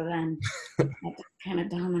lot. So then that kind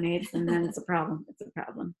of dominates and then it's a problem. It's a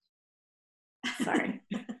problem. Sorry.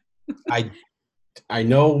 I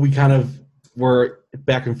know we kind of were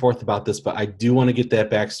back and forth about this, but I do want to get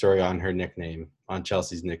that backstory on her nickname, on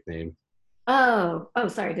Chelsea's nickname. Oh,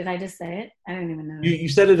 sorry. Did I just say it? I don't even know. You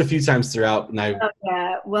said it a few times throughout. And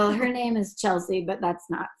yeah. Well, her name is Chelsea, but that's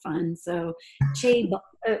not fun. So,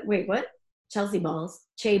 wait, what? Chelsea Balls,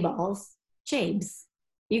 Chabes.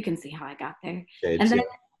 You can see how I got there. Chabes,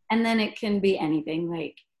 and then it can be anything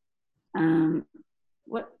like,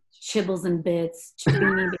 what? Chibbles and Bits,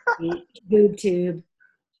 Boob Tube,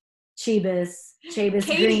 Chebus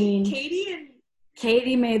Green.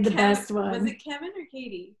 Katie made the Kevin, best one. Was it Kevin or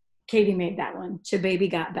Katie? Katie made that one. Chababy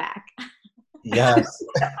Got Back. Yes.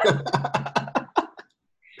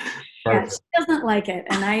 Yeah, she doesn't like it,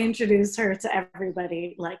 and I introduced her to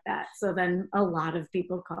everybody like that. So then a lot of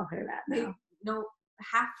people call her that now. No,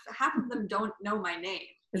 half of them don't know my name.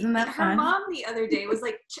 Isn't that her fun? mom the other day was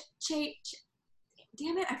like,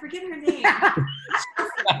 damn it, I forget her name.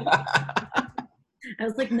 I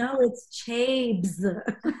was like, no, it's Chabes.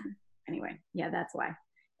 Anyway, yeah, that's why.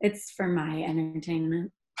 It's for my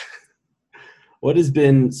entertainment. What has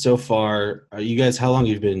been so far? You guys, how long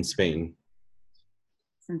have you been in Spain?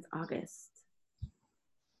 Since August.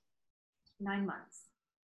 9 months.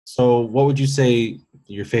 So, what would you say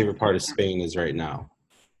your favorite part of Spain is right now?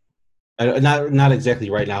 Not exactly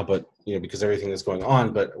right now, but you know, because everything that's going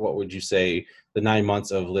on. But what would you say the 9 months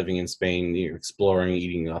of living in Spain, you're exploring,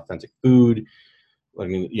 eating authentic food,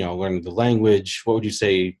 learning the language? What would you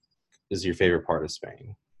say is your favorite part of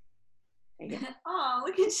Spain? Oh,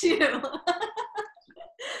 look at you.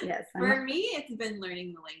 Yes. For me, it's been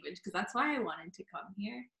learning the language because that's why I wanted to come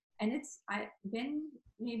here. And I've been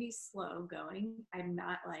maybe slow going. I'm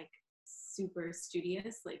not like super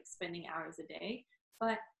studious, like spending hours a day,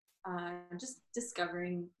 but just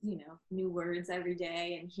discovering, new words every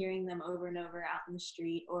day and hearing them over and over out in the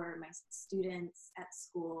street or my students at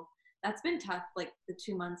school. That's been tough. Like the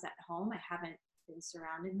 2 months at home, I haven't been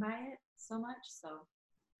surrounded by it so much. So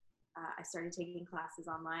I started taking classes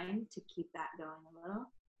online to keep that going a little.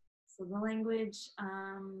 So the language,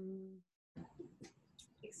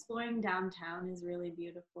 exploring downtown is really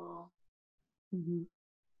beautiful. Mhm.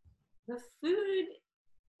 The food,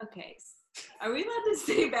 okay, are we allowed to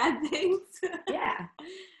say bad things? Yeah,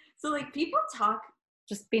 So like people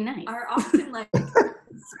just be nice. are often like,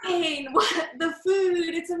 Spain, what, the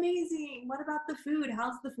food, it's amazing. What about the food?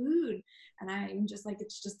 How's the food? And I'm just like,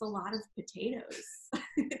 it's just a lot of potatoes.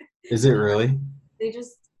 Is it really? They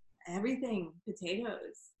just, everything,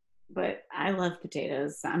 potatoes. But I love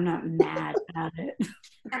potatoes, so I'm not mad about it.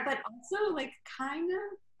 But also like kind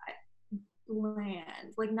of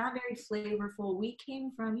bland, like not very flavorful. We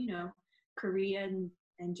came from, Korea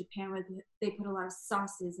and Japan, where they put a lot of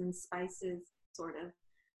sauces and spices sort of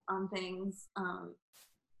on things.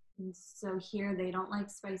 And so here they don't like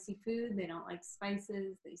spicy food. They don't like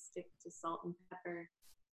spices. They stick to salt and pepper.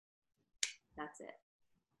 That's it.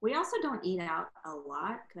 We also don't eat out a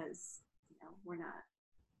lot because, we're not.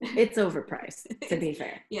 It's overpriced, to be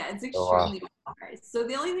fair. Yeah, it's Oh, wow. extremely overpriced. So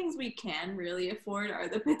the only things we can really afford are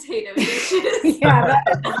the potato dishes. Yeah,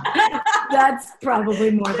 that's probably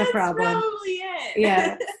more the That's problem. probably it.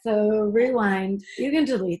 Yeah, so rewind. You can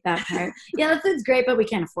delete that part. Yeah, the food's great, but we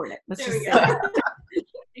can't afford it. Let's There we just say go. it.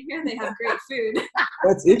 Here they have great food.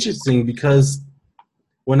 That's interesting because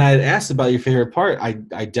when I had asked about your favorite part, I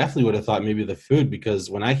definitely would have thought maybe the food, because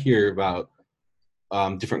when I hear about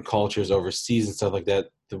different cultures overseas and stuff like that,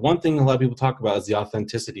 the one thing a lot of people talk about is the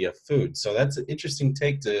authenticity of food. So that's an interesting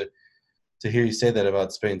take to hear you say that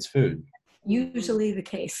about Spain's food. Usually the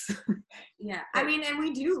case. Yeah, I mean, and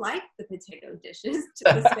we do like the potato dishes to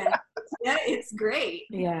the Spanish. Yeah, it's great.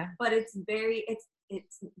 Yeah. But it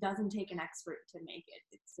doesn't take an expert to make it.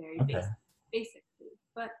 It's very basic food.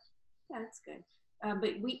 But yeah, it's good.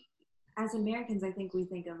 But we, as Americans, I think we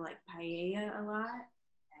think of like paella a lot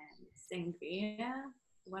and sangria.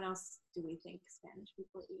 What else do we think Spanish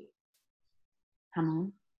people eat?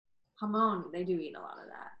 Jamon. Jamon, they do eat a lot of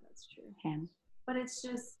that. That's true. Ham. But it's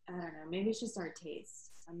just, I don't know, maybe it's just our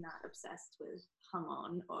taste. I'm not obsessed with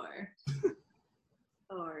jamon or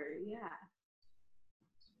yeah.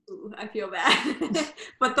 Ooh, I feel bad.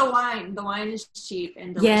 But the wine is cheap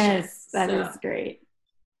and delicious. Yes, that is great.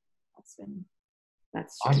 That's true.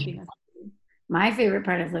 Awesome. My favorite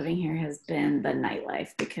part of living here has been the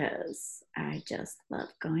nightlife, because I just love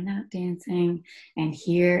going out dancing, and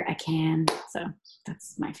here I can. So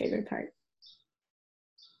that's my favorite part.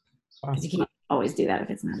 Because you can't always do that if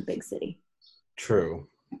it's not a big city. True.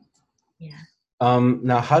 Yeah.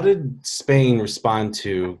 Now, how did Spain respond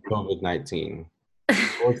to COVID-19?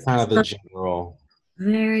 What's kind of the general?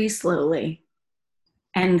 Very slowly,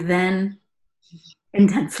 and then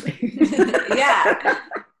intensely. Yeah.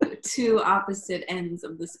 Two opposite ends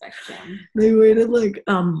of the spectrum. They waited like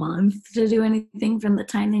a month to do anything from the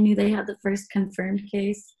time they knew they had the first confirmed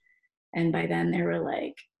case. And by then there were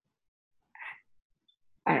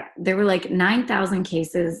like 9,000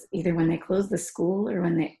 cases, either when they closed the schools or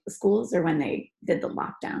when they did the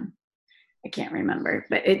lockdown. I can't remember,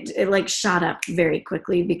 but it like shot up very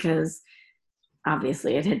quickly because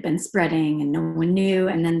obviously it had been spreading and no one knew.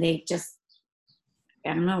 And then they just,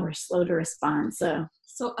 I don't know, were slow to respond. So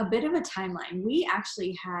a bit of a timeline. We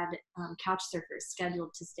actually had couch surfers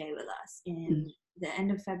scheduled to stay with us in the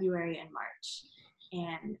end of February and March.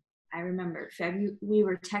 And I remember we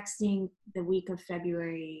were texting the week of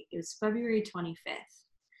February. It was February 25th.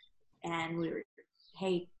 And we were,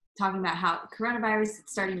 talking about how coronavirus is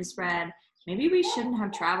starting to spread. Maybe we shouldn't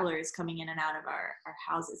have travelers coming in and out of our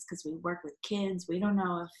houses because we work with kids. We don't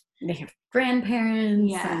know if they have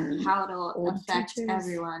grandparents. Yeah, and how it'll affect teachers.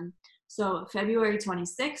 everyone. So February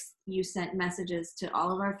 26th, you sent messages to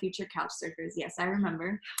all of our future couch surfers. Yes, I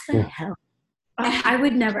remember. What the hell? I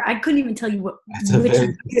would never. I couldn't even tell you That's a which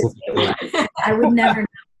very it was. I would never know.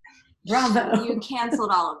 Bravo. You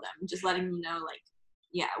canceled all of them, just letting them know, like,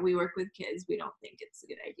 yeah, we work with kids. We don't think it's a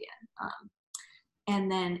good idea.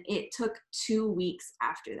 And then it took 2 weeks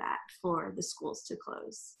after that for the schools to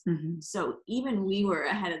close. Mm-hmm. So even we were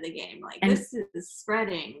ahead of the game. Like, and, this is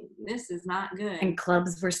spreading. This is not good. And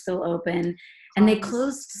clubs were still open. And they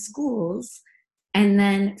closed schools. And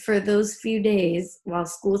then for those few days while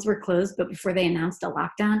schools were closed, but before they announced a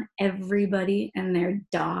lockdown, everybody and their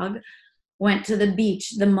dog went to the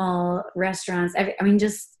beach, the mall, restaurants.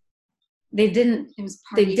 They didn't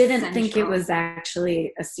think it was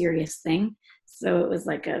actually a serious thing. So it was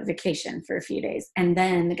like a vacation for a few days. And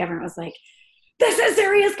then the government was like, this is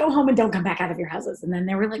serious, go home and don't come back out of your houses. And then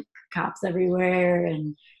there were like cops everywhere.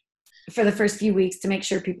 And for the first few weeks to make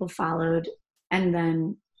sure people followed. And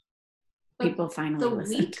then people finally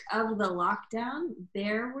listened. The week of the lockdown,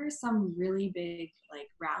 there were some really big like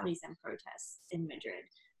rallies and protests in Madrid.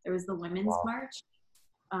 There was the Women's March.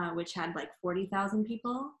 which had like 40,000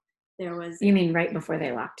 people. There was You mean right before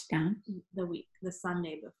they locked down? the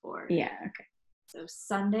Sunday before. Yeah, okay. So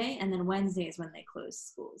Sunday, and then Wednesday is when they closed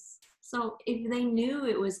schools. So if they knew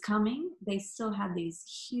it was coming, they still had these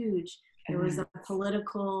huge, there was a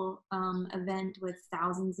political event with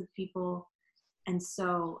thousands of people. And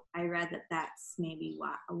so I read that that's maybe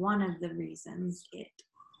one of the reasons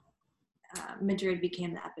Madrid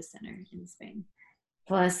became the epicenter in Spain.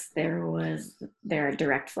 Plus, there are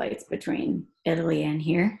direct flights between Italy and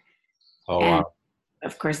here. Oh, and wow.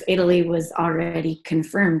 of course, Italy was already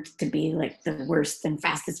confirmed to be like the worst and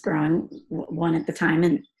fastest growing one at the time.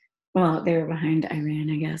 And well, they were behind Iran,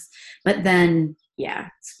 I guess. But then, yeah,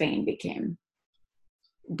 Spain became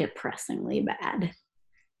depressingly bad.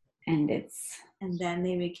 And then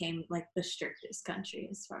they became like the strictest country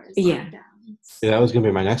as far as Yeah. lockdowns. Yeah, that was going to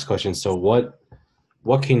be my next question. So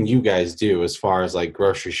what can you guys do as far as like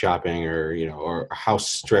grocery shopping, or, you know, or how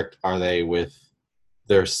strict are they with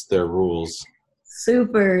their rules?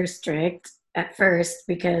 super strict at first,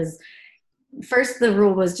 because first the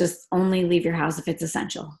rule was just only leave your house if it's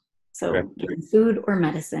essential. So Okay. getting food or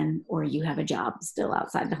medicine, or you have a job still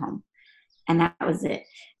outside the home. And that was it.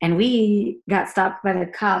 And we got stopped by the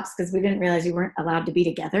cops because we didn't realize you weren't allowed to be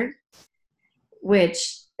together,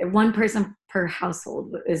 which one person per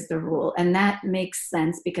household is the rule. And that makes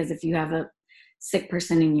sense, because if you have a sick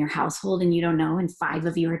person in your household and you don't know, and 5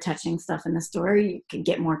 of you are touching stuff in the store, you could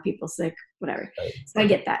get more people sick, whatever. So I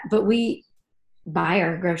get that. But we buy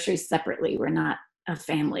our groceries separately. We're not a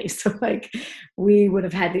family. So like we would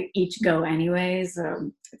have had to each go anyway.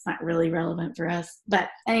 So it's not really relevant for us. But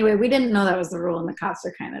anyway, we didn't know that was the rule. And the cops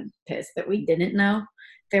are kind of pissed that we didn't know.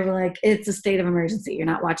 They were like, it's a state of emergency. You're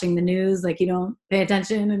not watching the news. Like, you don't pay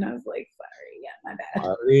attention. And I was like, sorry. Yeah, my bad.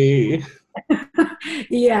 Sorry.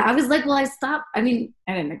 Yeah, I was like, well, I stopped. I mean,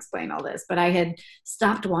 I didn't explain all this, but I had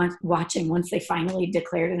stopped watching once they finally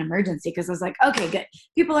declared an emergency, because I was like, okay, good.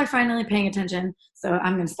 People are finally paying attention, so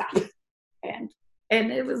I'm going to stop.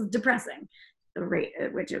 And it was depressing, the rate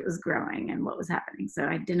at which it was growing and what was happening. So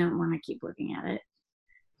I didn't want to keep looking at it.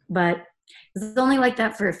 But it was only like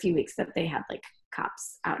that for a few weeks that they had like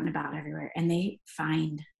cops out and about everywhere. And they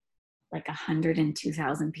fined like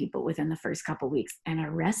 102,000 people within the first couple weeks and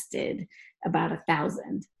arrested about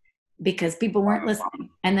 1,000 because people weren't listening.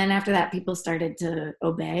 And then after that, people started to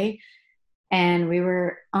obey. And we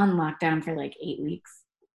were on lockdown for like 8 weeks.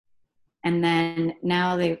 And then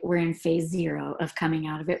now we're in phase 0 of coming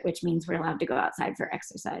out of it, which means we're allowed to go outside for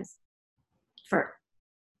exercise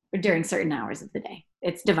during certain hours of the day.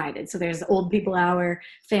 It's divided. So there's old people hour,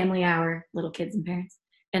 family hour, little kids and parents,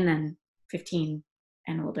 and then 15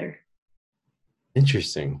 and older.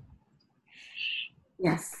 Interesting.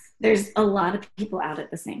 Yes. There's a lot of people out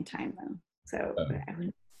at the same time though. So,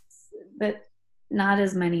 but not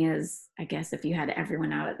as many as, I guess, if you had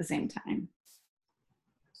everyone out at the same time.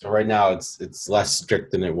 So right now it's less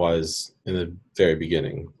strict than it was in the very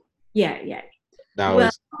beginning. Yeah. Now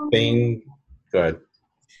is Spain good?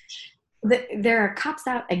 There are cops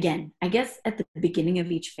out again. I guess at the beginning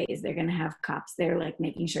of each phase, they're going to have cops there, like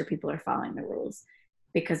making sure people are following the rules,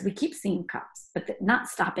 because we keep seeing cops, but not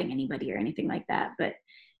stopping anybody or anything like that. But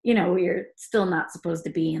you know, you're still not supposed to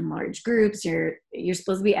be in large groups. You're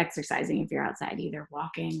supposed to be exercising if you're outside, either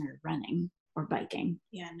walking or running or biking.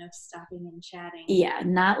 Yeah, no stopping and chatting. Yeah,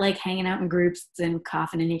 not like hanging out in groups and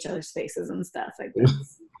coughing in each other's faces and stuff like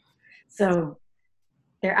this. So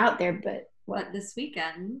they're out there, but But this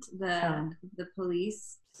weekend, the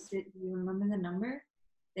police, did you remember the number?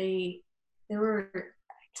 There were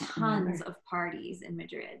tons of parties in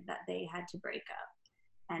Madrid that they had to break up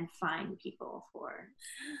and fine people for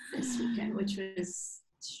this weekend, which was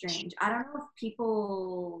strange. I don't know if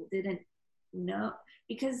people didn't know,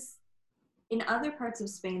 because in other parts of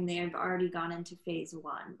Spain, they have already gone into phase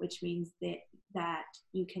 1, which means that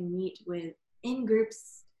you can meet in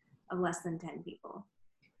groups of less than 10 people.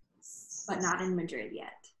 But not in Madrid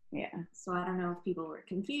yet. Yeah. So I don't know if people were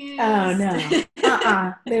confused. Oh,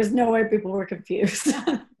 no. There's no way people were confused.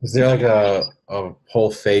 Is there like a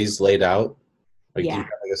whole phase laid out? Like, Yeah. do you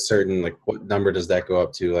have like a certain, like, what number does that go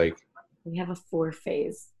up to? Like, we have a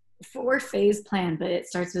 4-phase plan, but it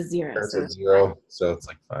starts with 0. starts at 0, so it's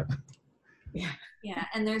like 5. Yeah,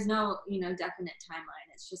 and there's no, definite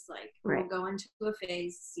timeline. It's just like, we'll go into a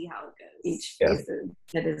phase, see how it goes. Each phase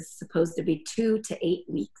that is supposed to be 2 to 8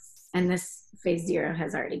 weeks. And this phase 0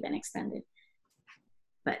 has already been extended.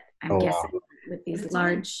 But I'm guessing with these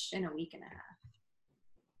large... in a week and a half.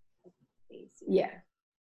 Yeah.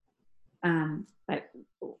 But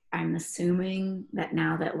I'm assuming that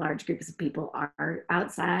now that large groups of people are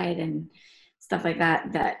outside and stuff like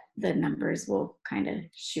that, that the numbers will kind of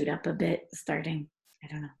shoot up a bit starting, I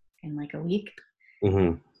don't know, in like a week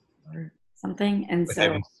Mm-hmm. or something. And Like, so,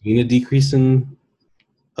 have you seen a decrease in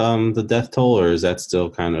the death toll, or is that still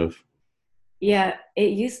kind of? yeah,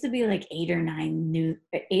 it used to be like 8 or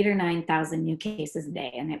 9,000 new cases a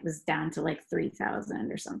day, and it was down to like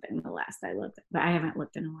 3,000 or something the last I looked, but I haven't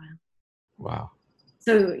looked in a while. Wow.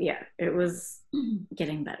 So yeah, it was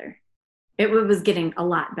getting better. It was getting a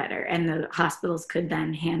lot better, and the hospitals could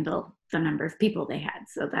then handle the number of people they had.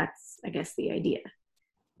 So that's, I guess, the idea.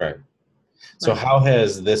 Right. So how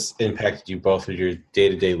has this impacted you both with your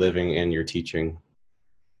day-to-day living and your teaching?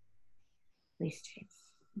 Please, Chase.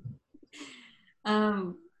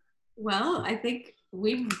 Well, I think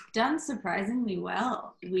we've done surprisingly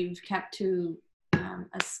well. We've kept to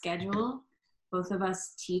a schedule. Both of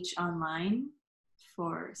us teach online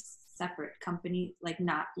for separate companies, like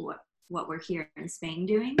not what we're here in Spain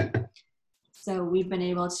doing. So we've been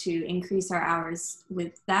able to increase our hours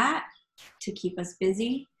with that to keep us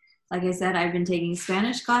busy. Like I said, I've been taking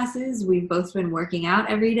Spanish classes. We've both been working out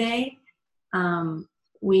every day.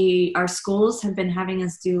 Our schools have been having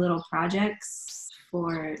us do little projects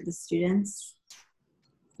for the students.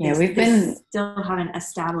 Yeah, they still haven't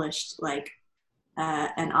established like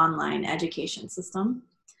an online education system.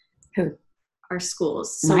 Who? Our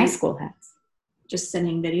schools. So my school has. Just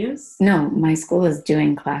sending videos? No, my school is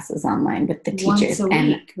doing classes online with the teachers. Once a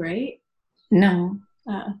week, right? No.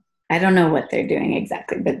 I don't know what they're doing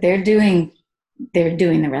exactly, but they're doing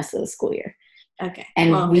the rest of the school year. Okay.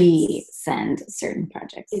 And we send certain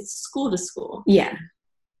projects. It's school to school. Yeah.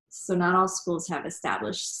 So not all schools have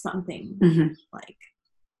established something like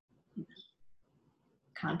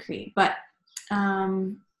concrete. But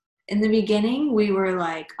in the beginning, we were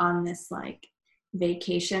like on this like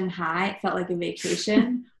vacation high. It felt like a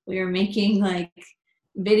vacation. We were making like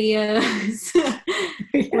videos.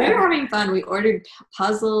 We were having fun. We ordered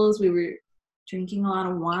puzzles. We were drinking a lot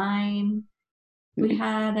of wine. We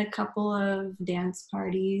had a couple of dance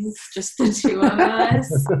parties, just the two of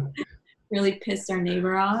us. Really pissed our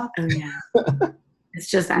neighbor off. Oh yeah.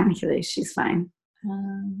 It's just Angela. She's fine.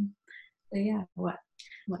 But yeah, what?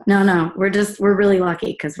 No. We're really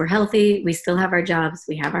lucky because we're healthy. We still have our jobs.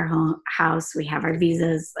 We have our house. We have our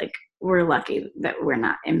visas. Like, we're lucky that we're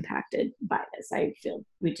not impacted by this.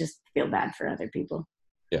 We just feel bad for other people.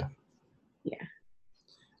 Yeah. Yeah.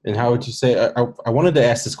 And how would you say, I wanted to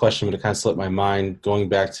ask this question, but it kind of slipped my mind, going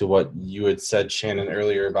back to what you had said, Shannon,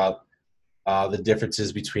 earlier about the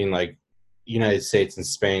differences between like United States and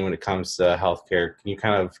Spain when it comes to healthcare. Can you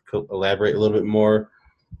kind of elaborate a little bit more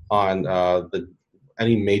on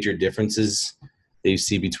any major differences that you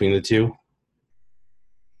see between the two?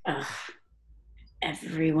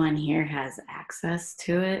 Everyone here has access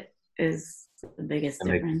to it is the biggest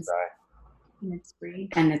difference. And it's free.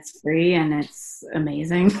 And it's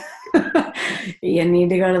amazing. You need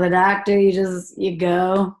to go to the doctor, you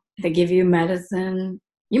go. They give you medicine.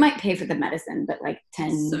 You might pay for the medicine, but like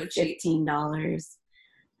 $10-15.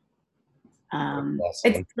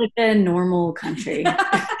 It's like a normal country.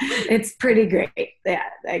 It's pretty great. Yeah,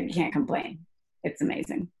 I can't complain. It's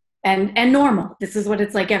amazing. And normal. This is what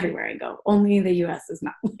it's like everywhere I go. Only the US is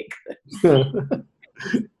not like this.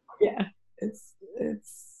 Yeah. It's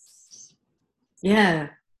yeah.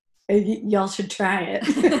 Y'all should try it.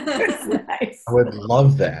 It's nice. I would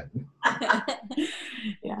love that.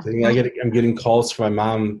 Yeah. I'm getting calls from my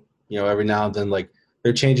mom, every now and then, like,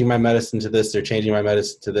 they're changing my medicine to this, they're changing my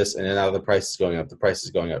medicine to this, and then now the price is going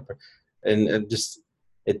up, and just,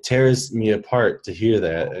 it tears me apart to hear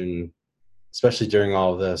that, and especially during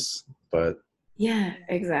all of this. But yeah,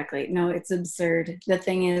 exactly. No, it's absurd. The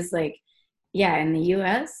thing is, like, yeah, in the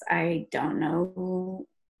US, I don't know.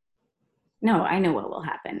 No, I know what will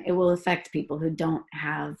happen. It will affect people who don't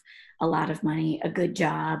have a lot of money, a good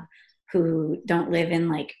job, who don't live in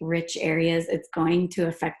like rich areas. It's going to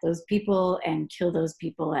affect those people and kill those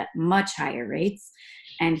people at much higher rates.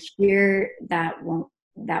 And here that won't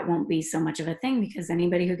be so much of a thing, because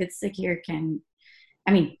anybody who gets sick here given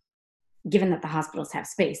that the hospitals have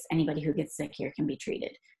space, anybody who gets sick here can be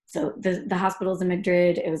treated. So the hospitals in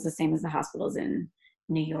Madrid, it was the same as the hospitals in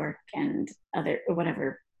New York and other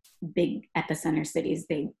whatever big epicenter cities.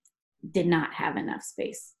 They did not have enough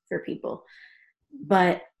space for people.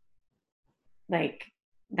 But like,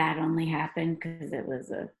 that only happened because it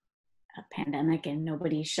was a pandemic and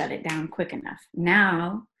nobody shut it down quick enough.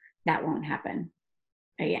 Now that won't happen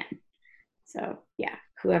again. So yeah,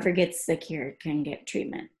 whoever gets sick here can get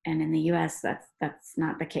treatment. And in the US, that's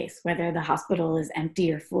not the case. Whether the hospital is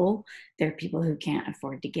empty or full, there are people who can't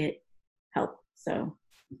afford to get help. So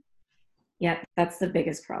yeah, that's the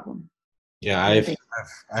biggest problem. Yeah, What they,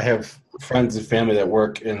 I have friends and family that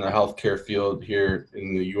work in the healthcare field here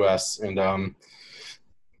in the U.S. and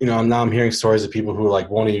now I'm hearing stories of people who like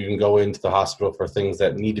won't even go into the hospital for things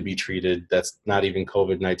that need to be treated. That's not even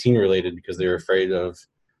COVID-19 related because they're afraid of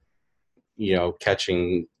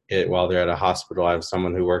catching it while they're at a hospital. I have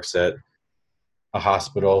someone who works at a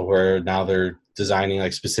hospital where now they're designing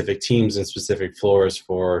like specific teams and specific floors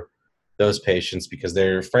for those patients because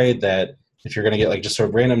they're afraid that if you're going to get like just a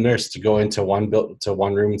random nurse to go into one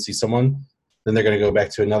room and see someone, then they're going to go back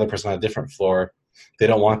to another person on a different floor. They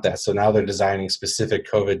don't want that. So now they're designing specific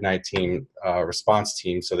COVID-19 response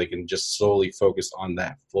teams so they can just solely focus on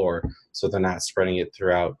that floor so they're not spreading it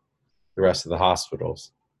throughout the rest of the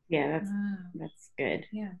hospitals. yeah, Wow. that's good.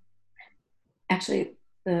 Yeah. Actually,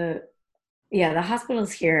 the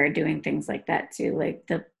hospitals here are doing things like that too. Like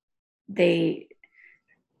they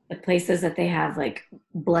the places that they have like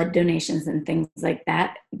blood donations and things like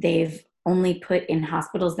that, they've only put in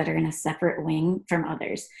hospitals that are in a separate wing from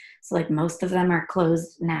others. So like most of them are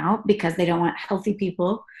closed now because they don't want healthy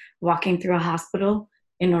people walking through a hospital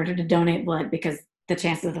in order to donate blood because the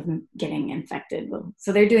chances of them getting infected will.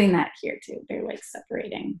 So they're doing that here too. They're like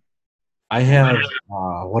separating. I have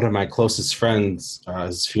one of my closest friends,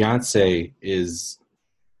 his fiance is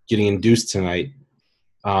getting induced tonight.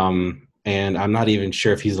 And I'm not even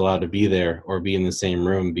sure if he's allowed to be there or be in the same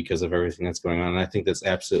room because of everything that's going on. And I think that's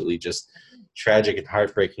absolutely just tragic and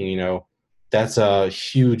heartbreaking. That's a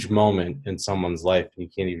huge moment in someone's life, and you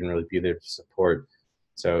can't even really be there to support.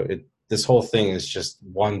 So this whole thing is just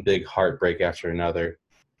one big heartbreak after another.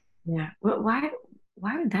 Yeah. Well, why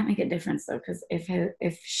would that make a difference though? Because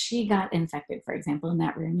if she got infected, for example, in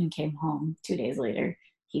that room and came home 2 days later,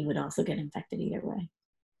 he would also get infected either way.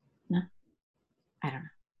 No, I don't know.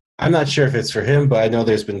 I'm not sure if it's for him, but I know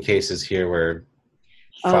there's been cases here where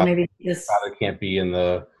Oh, maybe this. father can't be in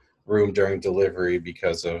the room during delivery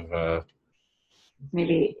because of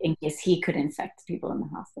Maybe in case he could infect people in the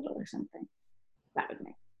hospital or something. That would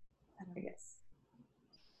make, I guess.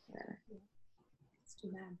 Yeah. It's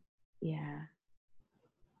too bad. Yeah.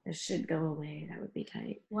 It should go away. That would be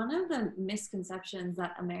tight. One of the misconceptions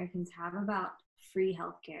that Americans have about free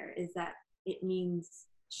healthcare is that it means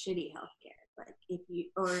shitty healthcare. Like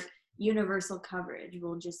or universal coverage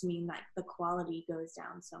will just mean like the quality goes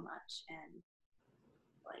down so much. And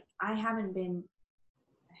like I haven't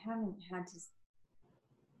had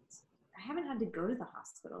to go to the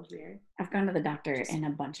hospital here. I've gone to the doctor in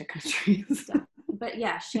a bunch of countries. But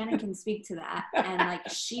yeah, Shannon can speak to that. And like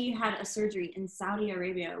she had a surgery in Saudi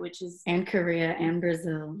Arabia, which is and Korea and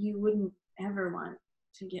Brazil. You wouldn't ever want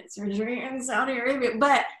to get surgery in Saudi Arabia,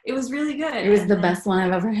 but it was really good. It was the best one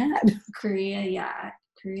I've ever had. Korea, yeah.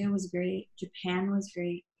 Korea was great. Japan was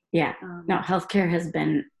great. Yeah. No, healthcare has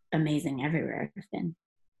been amazing everywhere I've been.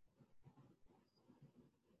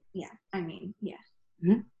 Yeah, I mean, yeah.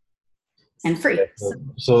 Mm-hmm. And free.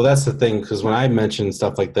 So that's the thing, because when I mention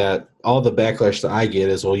stuff like that, all the backlash that I get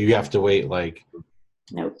is, well, you have to wait like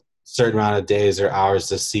nope. certain amount of days or hours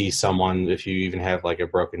to see someone if you even have like a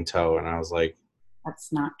broken toe. And I was like,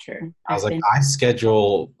 that's not true. I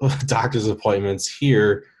schedule doctor's appointments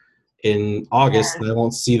here in August, and I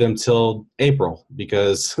won't see them till April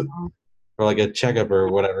because for like a checkup or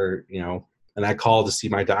whatever, and I call to see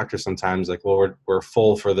my doctor sometimes, like, well, we're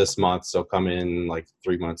full for this month, so come in like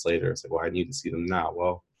 3 months later. It's like, well, I need to see them now.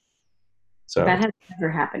 Well, so that has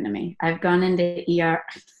never happened to me. I've gone into ER.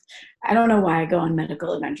 I don't know why I go on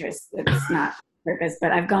medical adventures. It's not purpose,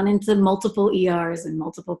 but I've gone into multiple ERs in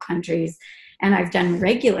multiple countries, and I've done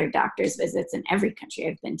regular doctor's visits in every country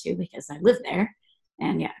I've been to because I live there.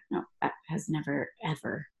 And yeah, no, that has never,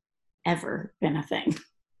 ever, ever been a thing.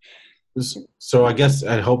 So I guess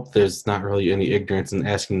I hope there's not really any ignorance in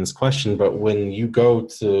asking this question, but when you go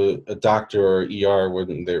to a doctor or ER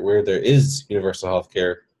where there is universal health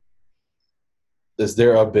care, is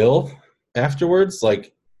there a bill afterwards?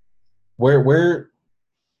 Like where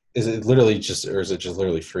is it literally just, or is it just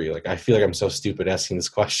literally free? Like I feel like I'm so stupid asking this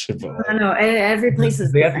question, but like, no, every place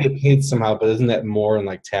is they have to get paid somehow, but isn't that more in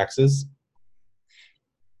like taxes?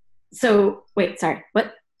 So wait, sorry,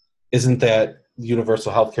 what? Isn't that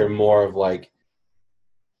universal healthcare more of like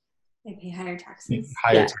they pay higher taxes?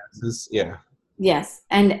 Taxes, yeah. Yes,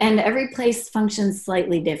 and every place functions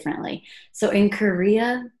slightly differently. So in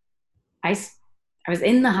Korea, I was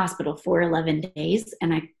in the hospital for 11 days,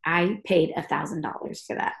 and I paid $1,000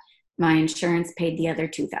 for that. My insurance paid the other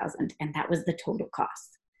 $2,000, and that was the total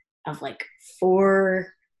cost of like 4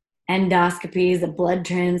 endoscopies, a blood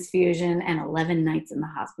transfusion, and 11 nights in the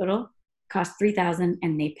hospital. Cost $3,000,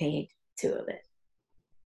 and they paid 2 of it.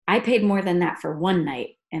 I paid more than that for 1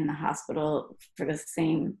 night in the hospital for the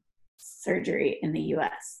same surgery in the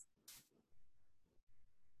US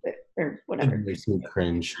or whatever. It makes me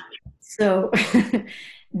cringe. So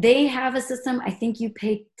they have a system. I think you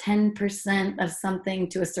pay 10% of something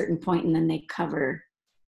to a certain point and then they cover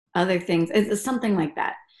other things. It's something like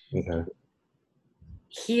that. Okay.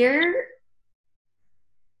 Here,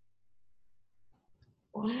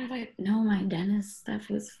 what did I know? My dentist stuff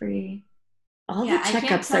was free. All the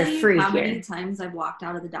checkups are free how here. many times I've walked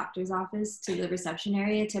out of the doctor's office to the reception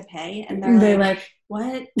area to pay, and They're like, like,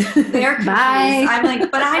 what? They're confused. Bye. I'm like,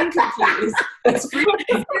 but I'm confused. It's free.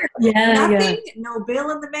 yeah, Nothing, no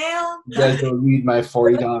bill in the mail. You guys don't need my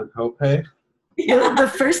 $40 copay?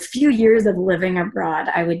 The first few years of living abroad,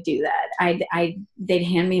 I would do that. They'd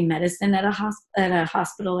hand me medicine at a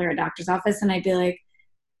hospital or a doctor's office, and I'd be like,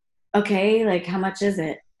 okay, like, how much is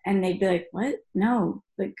it? And they'd be like, what? No,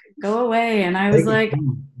 like, go away. And I was like,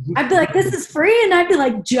 I'd be like, this is free. And I'd be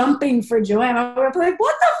like jumping for joy. And I would be like,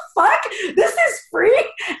 what the fuck? This is free.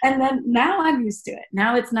 And then now I'm used to it.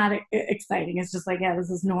 Now it's not exciting. It's just like, yeah, this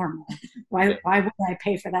is normal. Why would I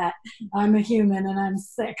pay for that? I'm a human and I'm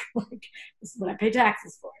sick. Like, this is what I pay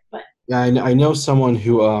taxes for. But yeah, I know someone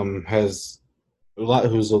who who's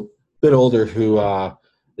a bit older who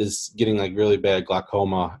is getting like really bad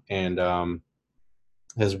glaucoma and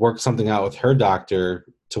has worked something out with her doctor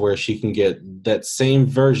to where she can get that same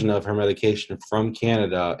version of her medication from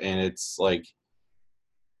Canada, and it's like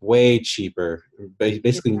way cheaper,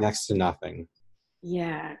 basically next to nothing.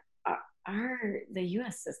 Yeah, the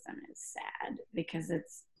U.S. system is sad because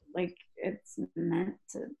it's meant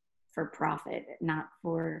for profit, not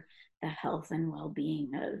for the health and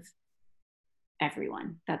well-being of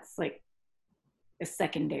everyone. That's like a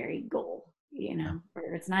secondary goal.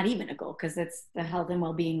 Or it's not even a goal because it's the health and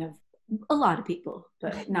well-being of a lot of people,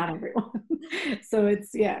 but not everyone. So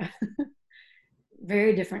it's,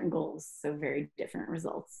 very different goals, so very different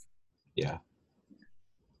results. Yeah.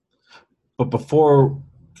 But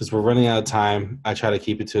because we're running out of time, I try to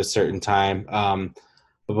keep it to a certain time.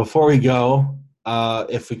 But before we go,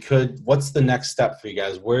 if we could, what's the next step for you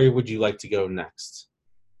guys? Where would you like to go next?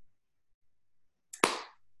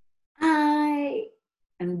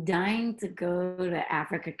 I'm dying to go to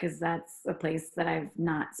Africa because that's a place that I've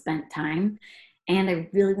not spent time. And I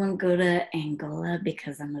really want to go to Angola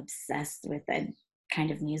because I'm obsessed with that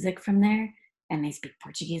kind of music from there. And they speak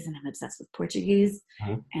Portuguese and I'm obsessed with Portuguese.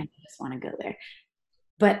 Mm-hmm. And I just want to go there.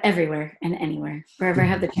 But everywhere and anywhere, wherever I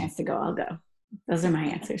have the chance to go, I'll go. Those are my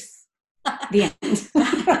answers. The end.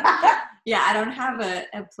 Yeah, I don't have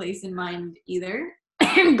a place in mind either.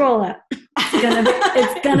 Angola.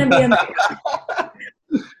 It's gonna be amazing.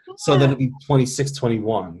 So that'll be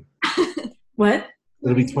 26-21. What?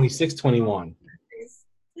 It'll be 26-21.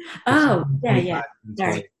 Oh, yeah.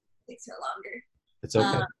 Sorry. Takes her longer. It's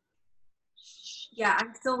okay. Yeah,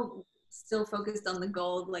 I'm still focused on the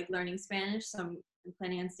goal of like learning Spanish, so I'm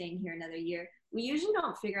planning on staying here another year. We usually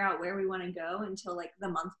don't figure out where we want to go until like the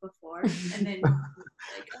month before, and then like,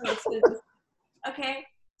 oh, let's do this. Okay.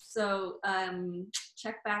 So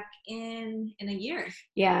check back in a year.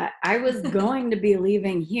 Yeah, I was going to be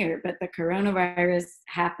leaving here, but the coronavirus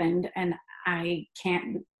happened, and I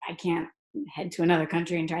can't head to another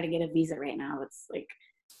country and try to get a visa right now. It's like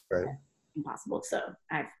impossible. So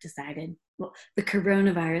I've decided. Well, the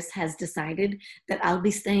coronavirus has decided that I'll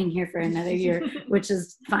be staying here for another year, which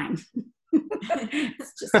is fine.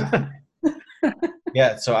 It's just fine.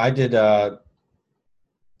 Yeah. So I did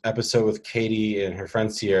episode with Katie and her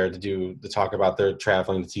friend Sierra to talk about their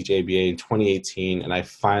traveling to teach ABA in 2018, and I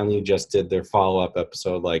finally just did their follow-up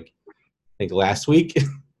episode like I think last week.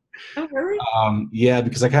 Oh really? Yeah,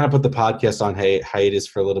 because I kind of put the podcast on hiatus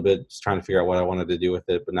for a little bit, just trying to figure out what I wanted to do with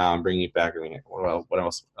it, but now I'm bringing it back and like, what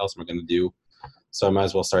else am I going to do? So I might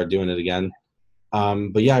as well start doing it again.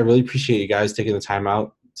 But yeah, I really appreciate you guys taking the time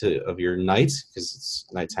out of your night, because it's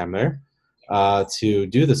nighttime there, to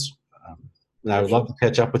do this. And I would love to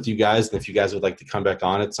catch up with you guys. And if you guys would like to come back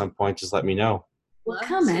on at some point, just let me know. We'll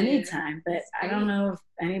come anytime, but I don't know if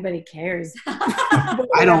anybody cares. I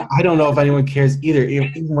don't know if anyone cares either.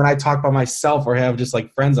 Even when I talk by myself or have just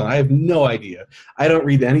like friends on, I have no idea. I don't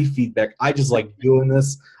read any feedback. I just like doing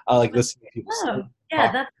this. I like listening to people.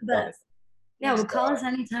 Yeah, that's the best. Yeah, well, call us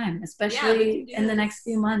anytime, especially in the next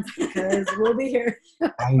few months, because we'll be here.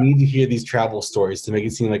 I need to hear these travel stories to make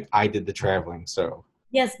it seem like I did the traveling. So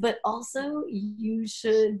yes, but also you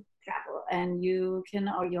should travel, and you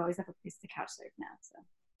always have a place to couch surf now.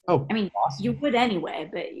 So I mean, awesome. You would anyway,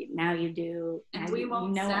 but now you do. And we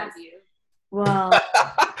won't stab you. Well,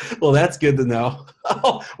 well, that's good to know.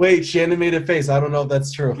 Oh, wait, Shannon made a face. I don't know if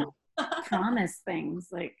that's true. Promise things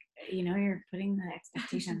like you're putting the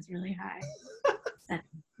expectations really high.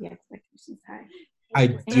 the expectation's high.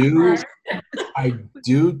 I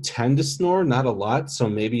do tend to snore, not a lot. So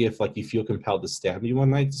maybe if like you feel compelled to stab me one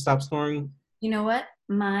night to stop snoring. You know what?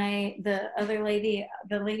 The other lady,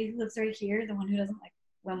 the lady who lives right here, the one who doesn't like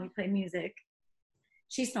when we play music,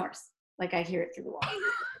 she snores. Like I hear it through the wall.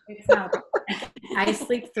 It's not a problem. I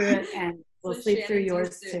sleep through it, and we'll sleep Shannon through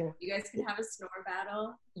yours takes it. too. You guys can have a snore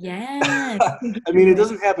battle. Yes. I mean, it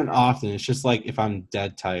doesn't happen often. It's just like if I'm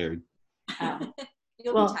dead tired.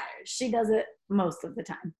 You'll Well, be tired. she does it most of the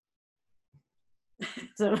time.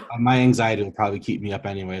 So My anxiety will probably keep me up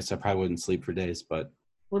anyway, so I probably wouldn't sleep for days. But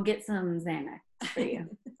we'll get some Xanax for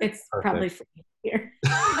you. It's Perfect. probably free here.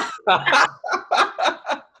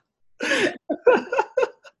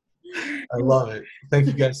 I love it. Thank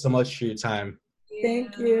you guys so much for your time.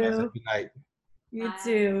 Thank You guys have you. a good night. You Bye.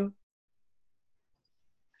 too.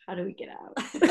 How do we get out?